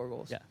box and score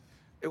goals. Yeah.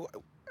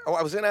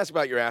 I was going to ask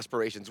about your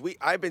aspirations.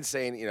 I've been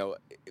saying,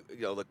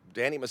 look,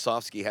 Danny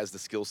Musovski has the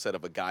skill set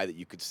of a guy that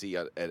you could see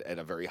at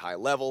a very high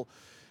level.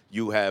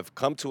 You have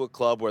come to a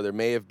club where there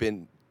may have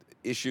been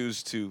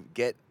issues to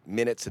get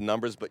minutes and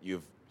numbers, but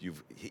you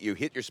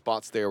hit your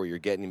spots there where you're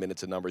getting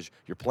minutes and numbers.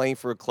 You're playing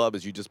for a club,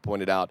 as you just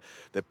pointed out,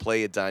 that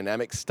play a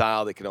dynamic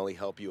style that can only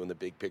help you in the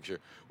big picture.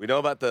 We know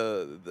about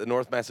the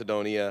North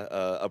Macedonia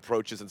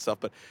approaches and stuff,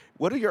 but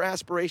what are your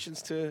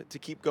aspirations to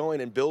keep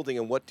going and building,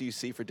 and what do you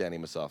see for Danny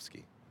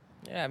Musovski?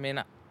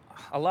 Yeah,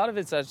 a lot of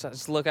it's I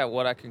just look at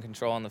what I can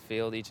control on the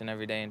field each and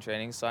every day in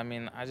training. So,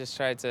 I just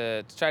try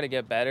to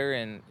get better,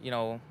 and,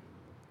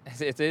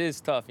 it is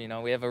tough.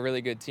 We have a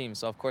really good team,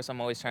 so of course I'm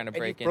always trying to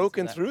break in. You've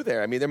broken through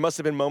there. There must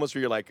have been moments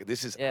where you're like,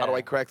 "This is how do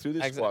I crack through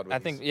this squad?" I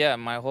think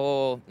my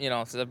whole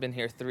since I've been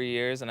here 3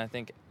 years, and I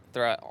think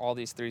throughout all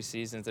these 3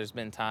 seasons, there's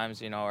been times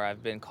where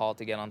I've been called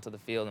to get onto the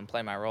field and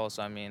play my role.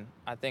 So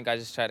I think I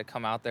just try to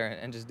come out there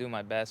and just do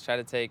my best, try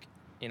to take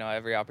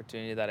every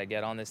opportunity that I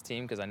get on this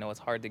team, because I know it's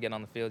hard to get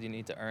on the field. You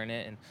need to earn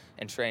it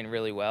and train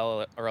really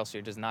well, or else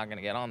you're just not going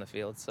to get on the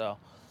field. So,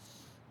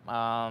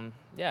 I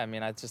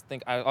just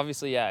think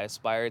I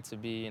aspire to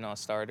be, a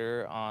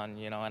starter on,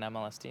 an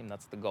MLS team.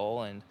 That's the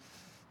goal, and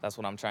that's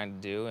what I'm trying to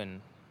do.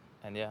 And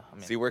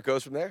see where it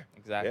goes from there.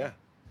 Exactly. Yeah.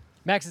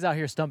 Max is out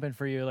here stumping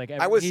for you.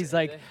 He's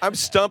like, I'm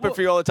stumping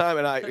for you all the time,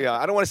 and I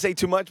don't want to say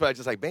too much, but I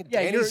just like, man,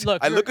 Danny's.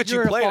 I look at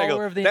you play, and I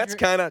go, that's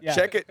kind of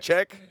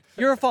check.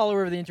 You're a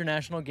follower of the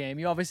international game.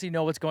 You obviously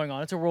know what's going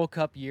on. It's a World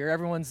Cup year.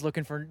 Everyone's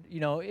looking for,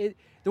 the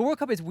World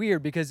Cup is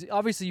weird because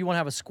obviously you want to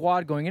have a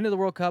squad going into the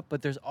World Cup,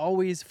 but there's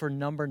always for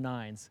number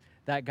 9s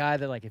that guy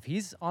that if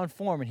he's on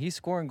form and he's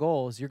scoring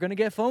goals, you're going to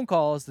get phone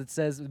calls that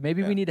says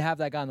maybe we need to have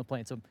that guy on the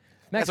plane. So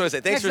Max, that's what I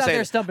said. Thanks Max for saying.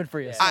 There stumping for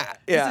you. So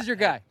this is your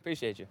guy.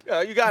 Appreciate you.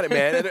 You got it,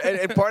 man.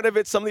 and part of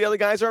it, some of the other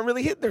guys aren't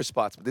really hitting their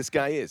spots, but this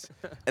guy is,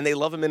 and they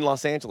love him in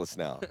Los Angeles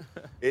now.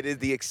 It is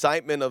the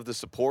excitement of the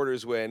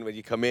supporters when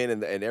you come in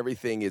and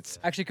everything. It's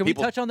actually, can we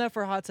touch on that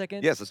for a hot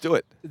second? Yes, let's do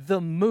it.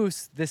 The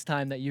moose this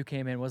time that you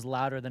came in was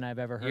louder than I've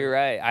ever heard. You're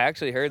right. I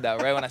actually heard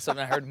that right when I stepped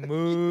in. I heard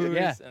moose.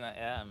 Yeah. And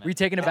man. Were you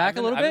taken aback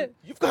a little bit?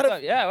 You've got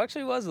to. Yeah, I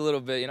actually was a little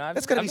bit.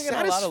 That's gotta be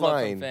satisfying. A lot of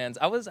love from fans.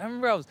 I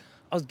remember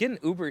I was getting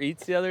Uber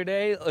Eats the other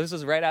day. This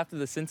was right after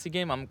the Cincy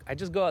game. I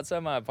just go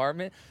outside my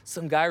apartment.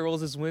 Some guy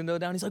rolls his window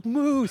down. He's like,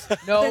 "Moose,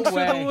 no thanks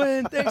way. for the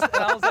win." Thanks. And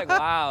I was like,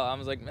 "Wow." I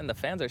was like, "Man, the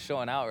fans are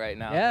showing out right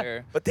now."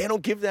 Yeah. But they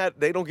don't give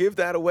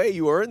that away.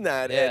 You earn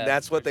that, and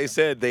that's what they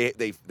said.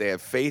 They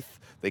have faith.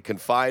 They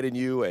confide in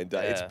you, and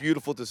it's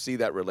beautiful to see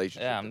that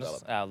relationship. Yeah, I'm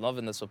just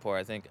loving the support.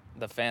 I think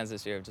the fans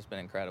this year have just been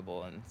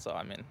incredible, and so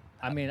I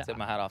tip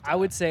my hat off to I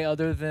would say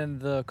other than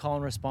the call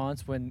and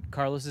response when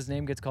Carlos's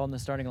name gets called in the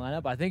starting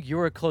lineup, I think you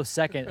were a close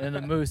second and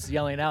the Moose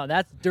yelling out, and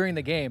that's during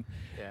the game.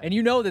 Yeah. And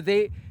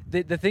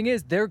that the thing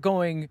is they're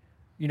going,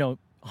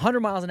 100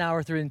 miles an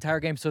hour through the entire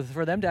game. So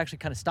for them to actually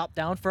kind of stop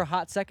down for a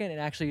hot second and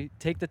actually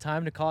take the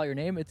time to call out your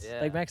name, it's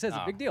like Max says,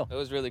 it's a big deal. It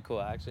was really cool.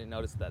 I actually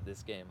noticed that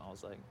this game. I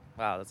was like,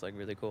 wow, that's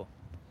really cool.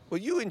 Well,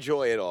 you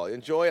enjoy it all.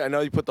 Enjoy it. I know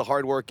you put the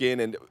hard work in,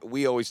 and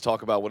we always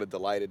talk about what a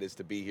delight it is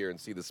to be here and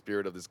see the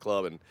spirit of this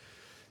club. And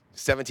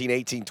 17,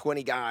 18,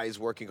 20 guys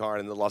working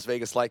hard, and the Las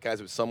Vegas Light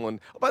guys with someone.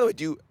 Oh, by the way,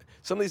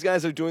 some of these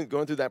guys are going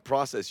through that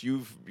process.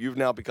 You've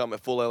now become a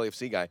full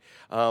LAFC guy.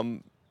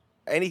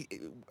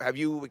 Have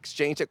you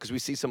exchanged it? Because we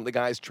see some of the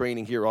guys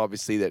training here,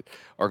 obviously, that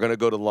are going to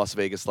go to the Las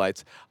Vegas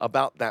Lights,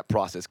 about that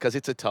process, because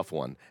it's a tough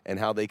one, and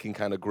how they can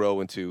kind of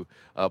grow into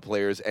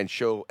players and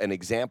show an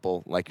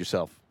example like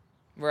yourself.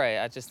 Right.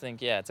 I just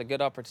think, it's a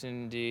good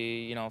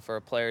opportunity, for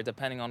a player,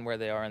 depending on where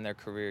they are in their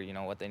career,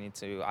 what they need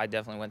to. I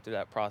definitely went through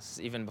that process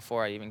even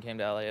before I even came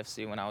to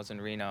LAFC when I was in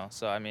Reno.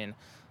 So,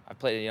 I've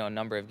played, a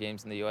number of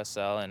games in the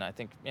USL, and I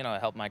think, it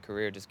helped my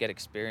career just get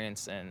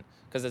experience, and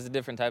because it's a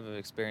different type of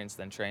experience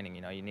than training.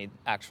 You need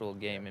actual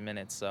game and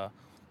minutes. So,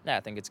 yeah, I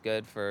think it's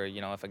good for,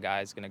 if a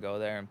guy's going to go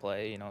there and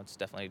play, it's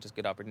definitely just a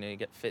good opportunity to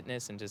get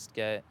fitness and just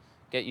get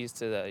used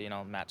to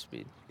the, match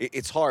speed.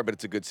 It's hard, but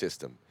it's a good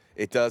system.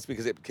 It does,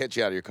 because it gets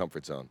you out of your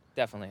comfort zone.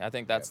 Definitely. I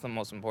think that's the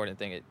most important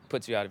thing. It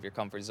puts you out of your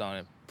comfort zone.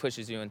 It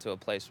pushes you into a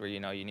place where, you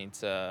need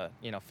to,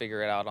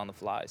 figure it out on the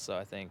fly. So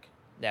I think,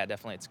 yeah,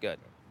 definitely it's good.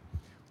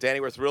 Danny,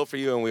 we're thrilled for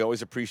you, and we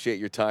always appreciate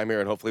your time here.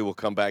 And hopefully, we'll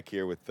come back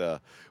here with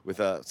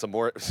some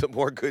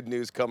more good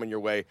news coming your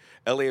way.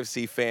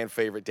 LAFC fan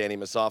favorite Danny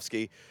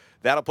Musovski.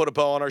 That'll put a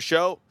bow on our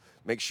show.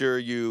 Make sure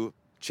you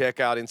check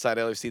out Inside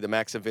LAFC, the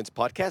Max and Vince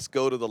podcast.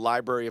 Go to the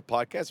library of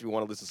podcasts if you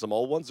want to listen to some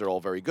old ones. They're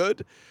all very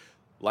good.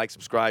 Like,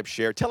 subscribe,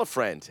 share, tell a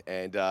friend,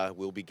 and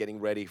we'll be getting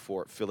ready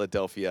for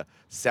Philadelphia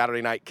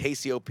Saturday night,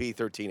 KCOP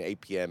 13,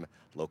 8 p.m.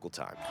 local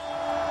time.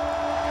 Oh,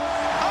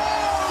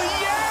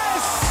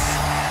 yes!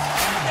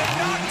 They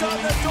knocked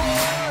on the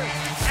door,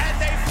 and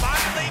they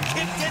finally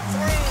kicked it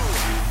through.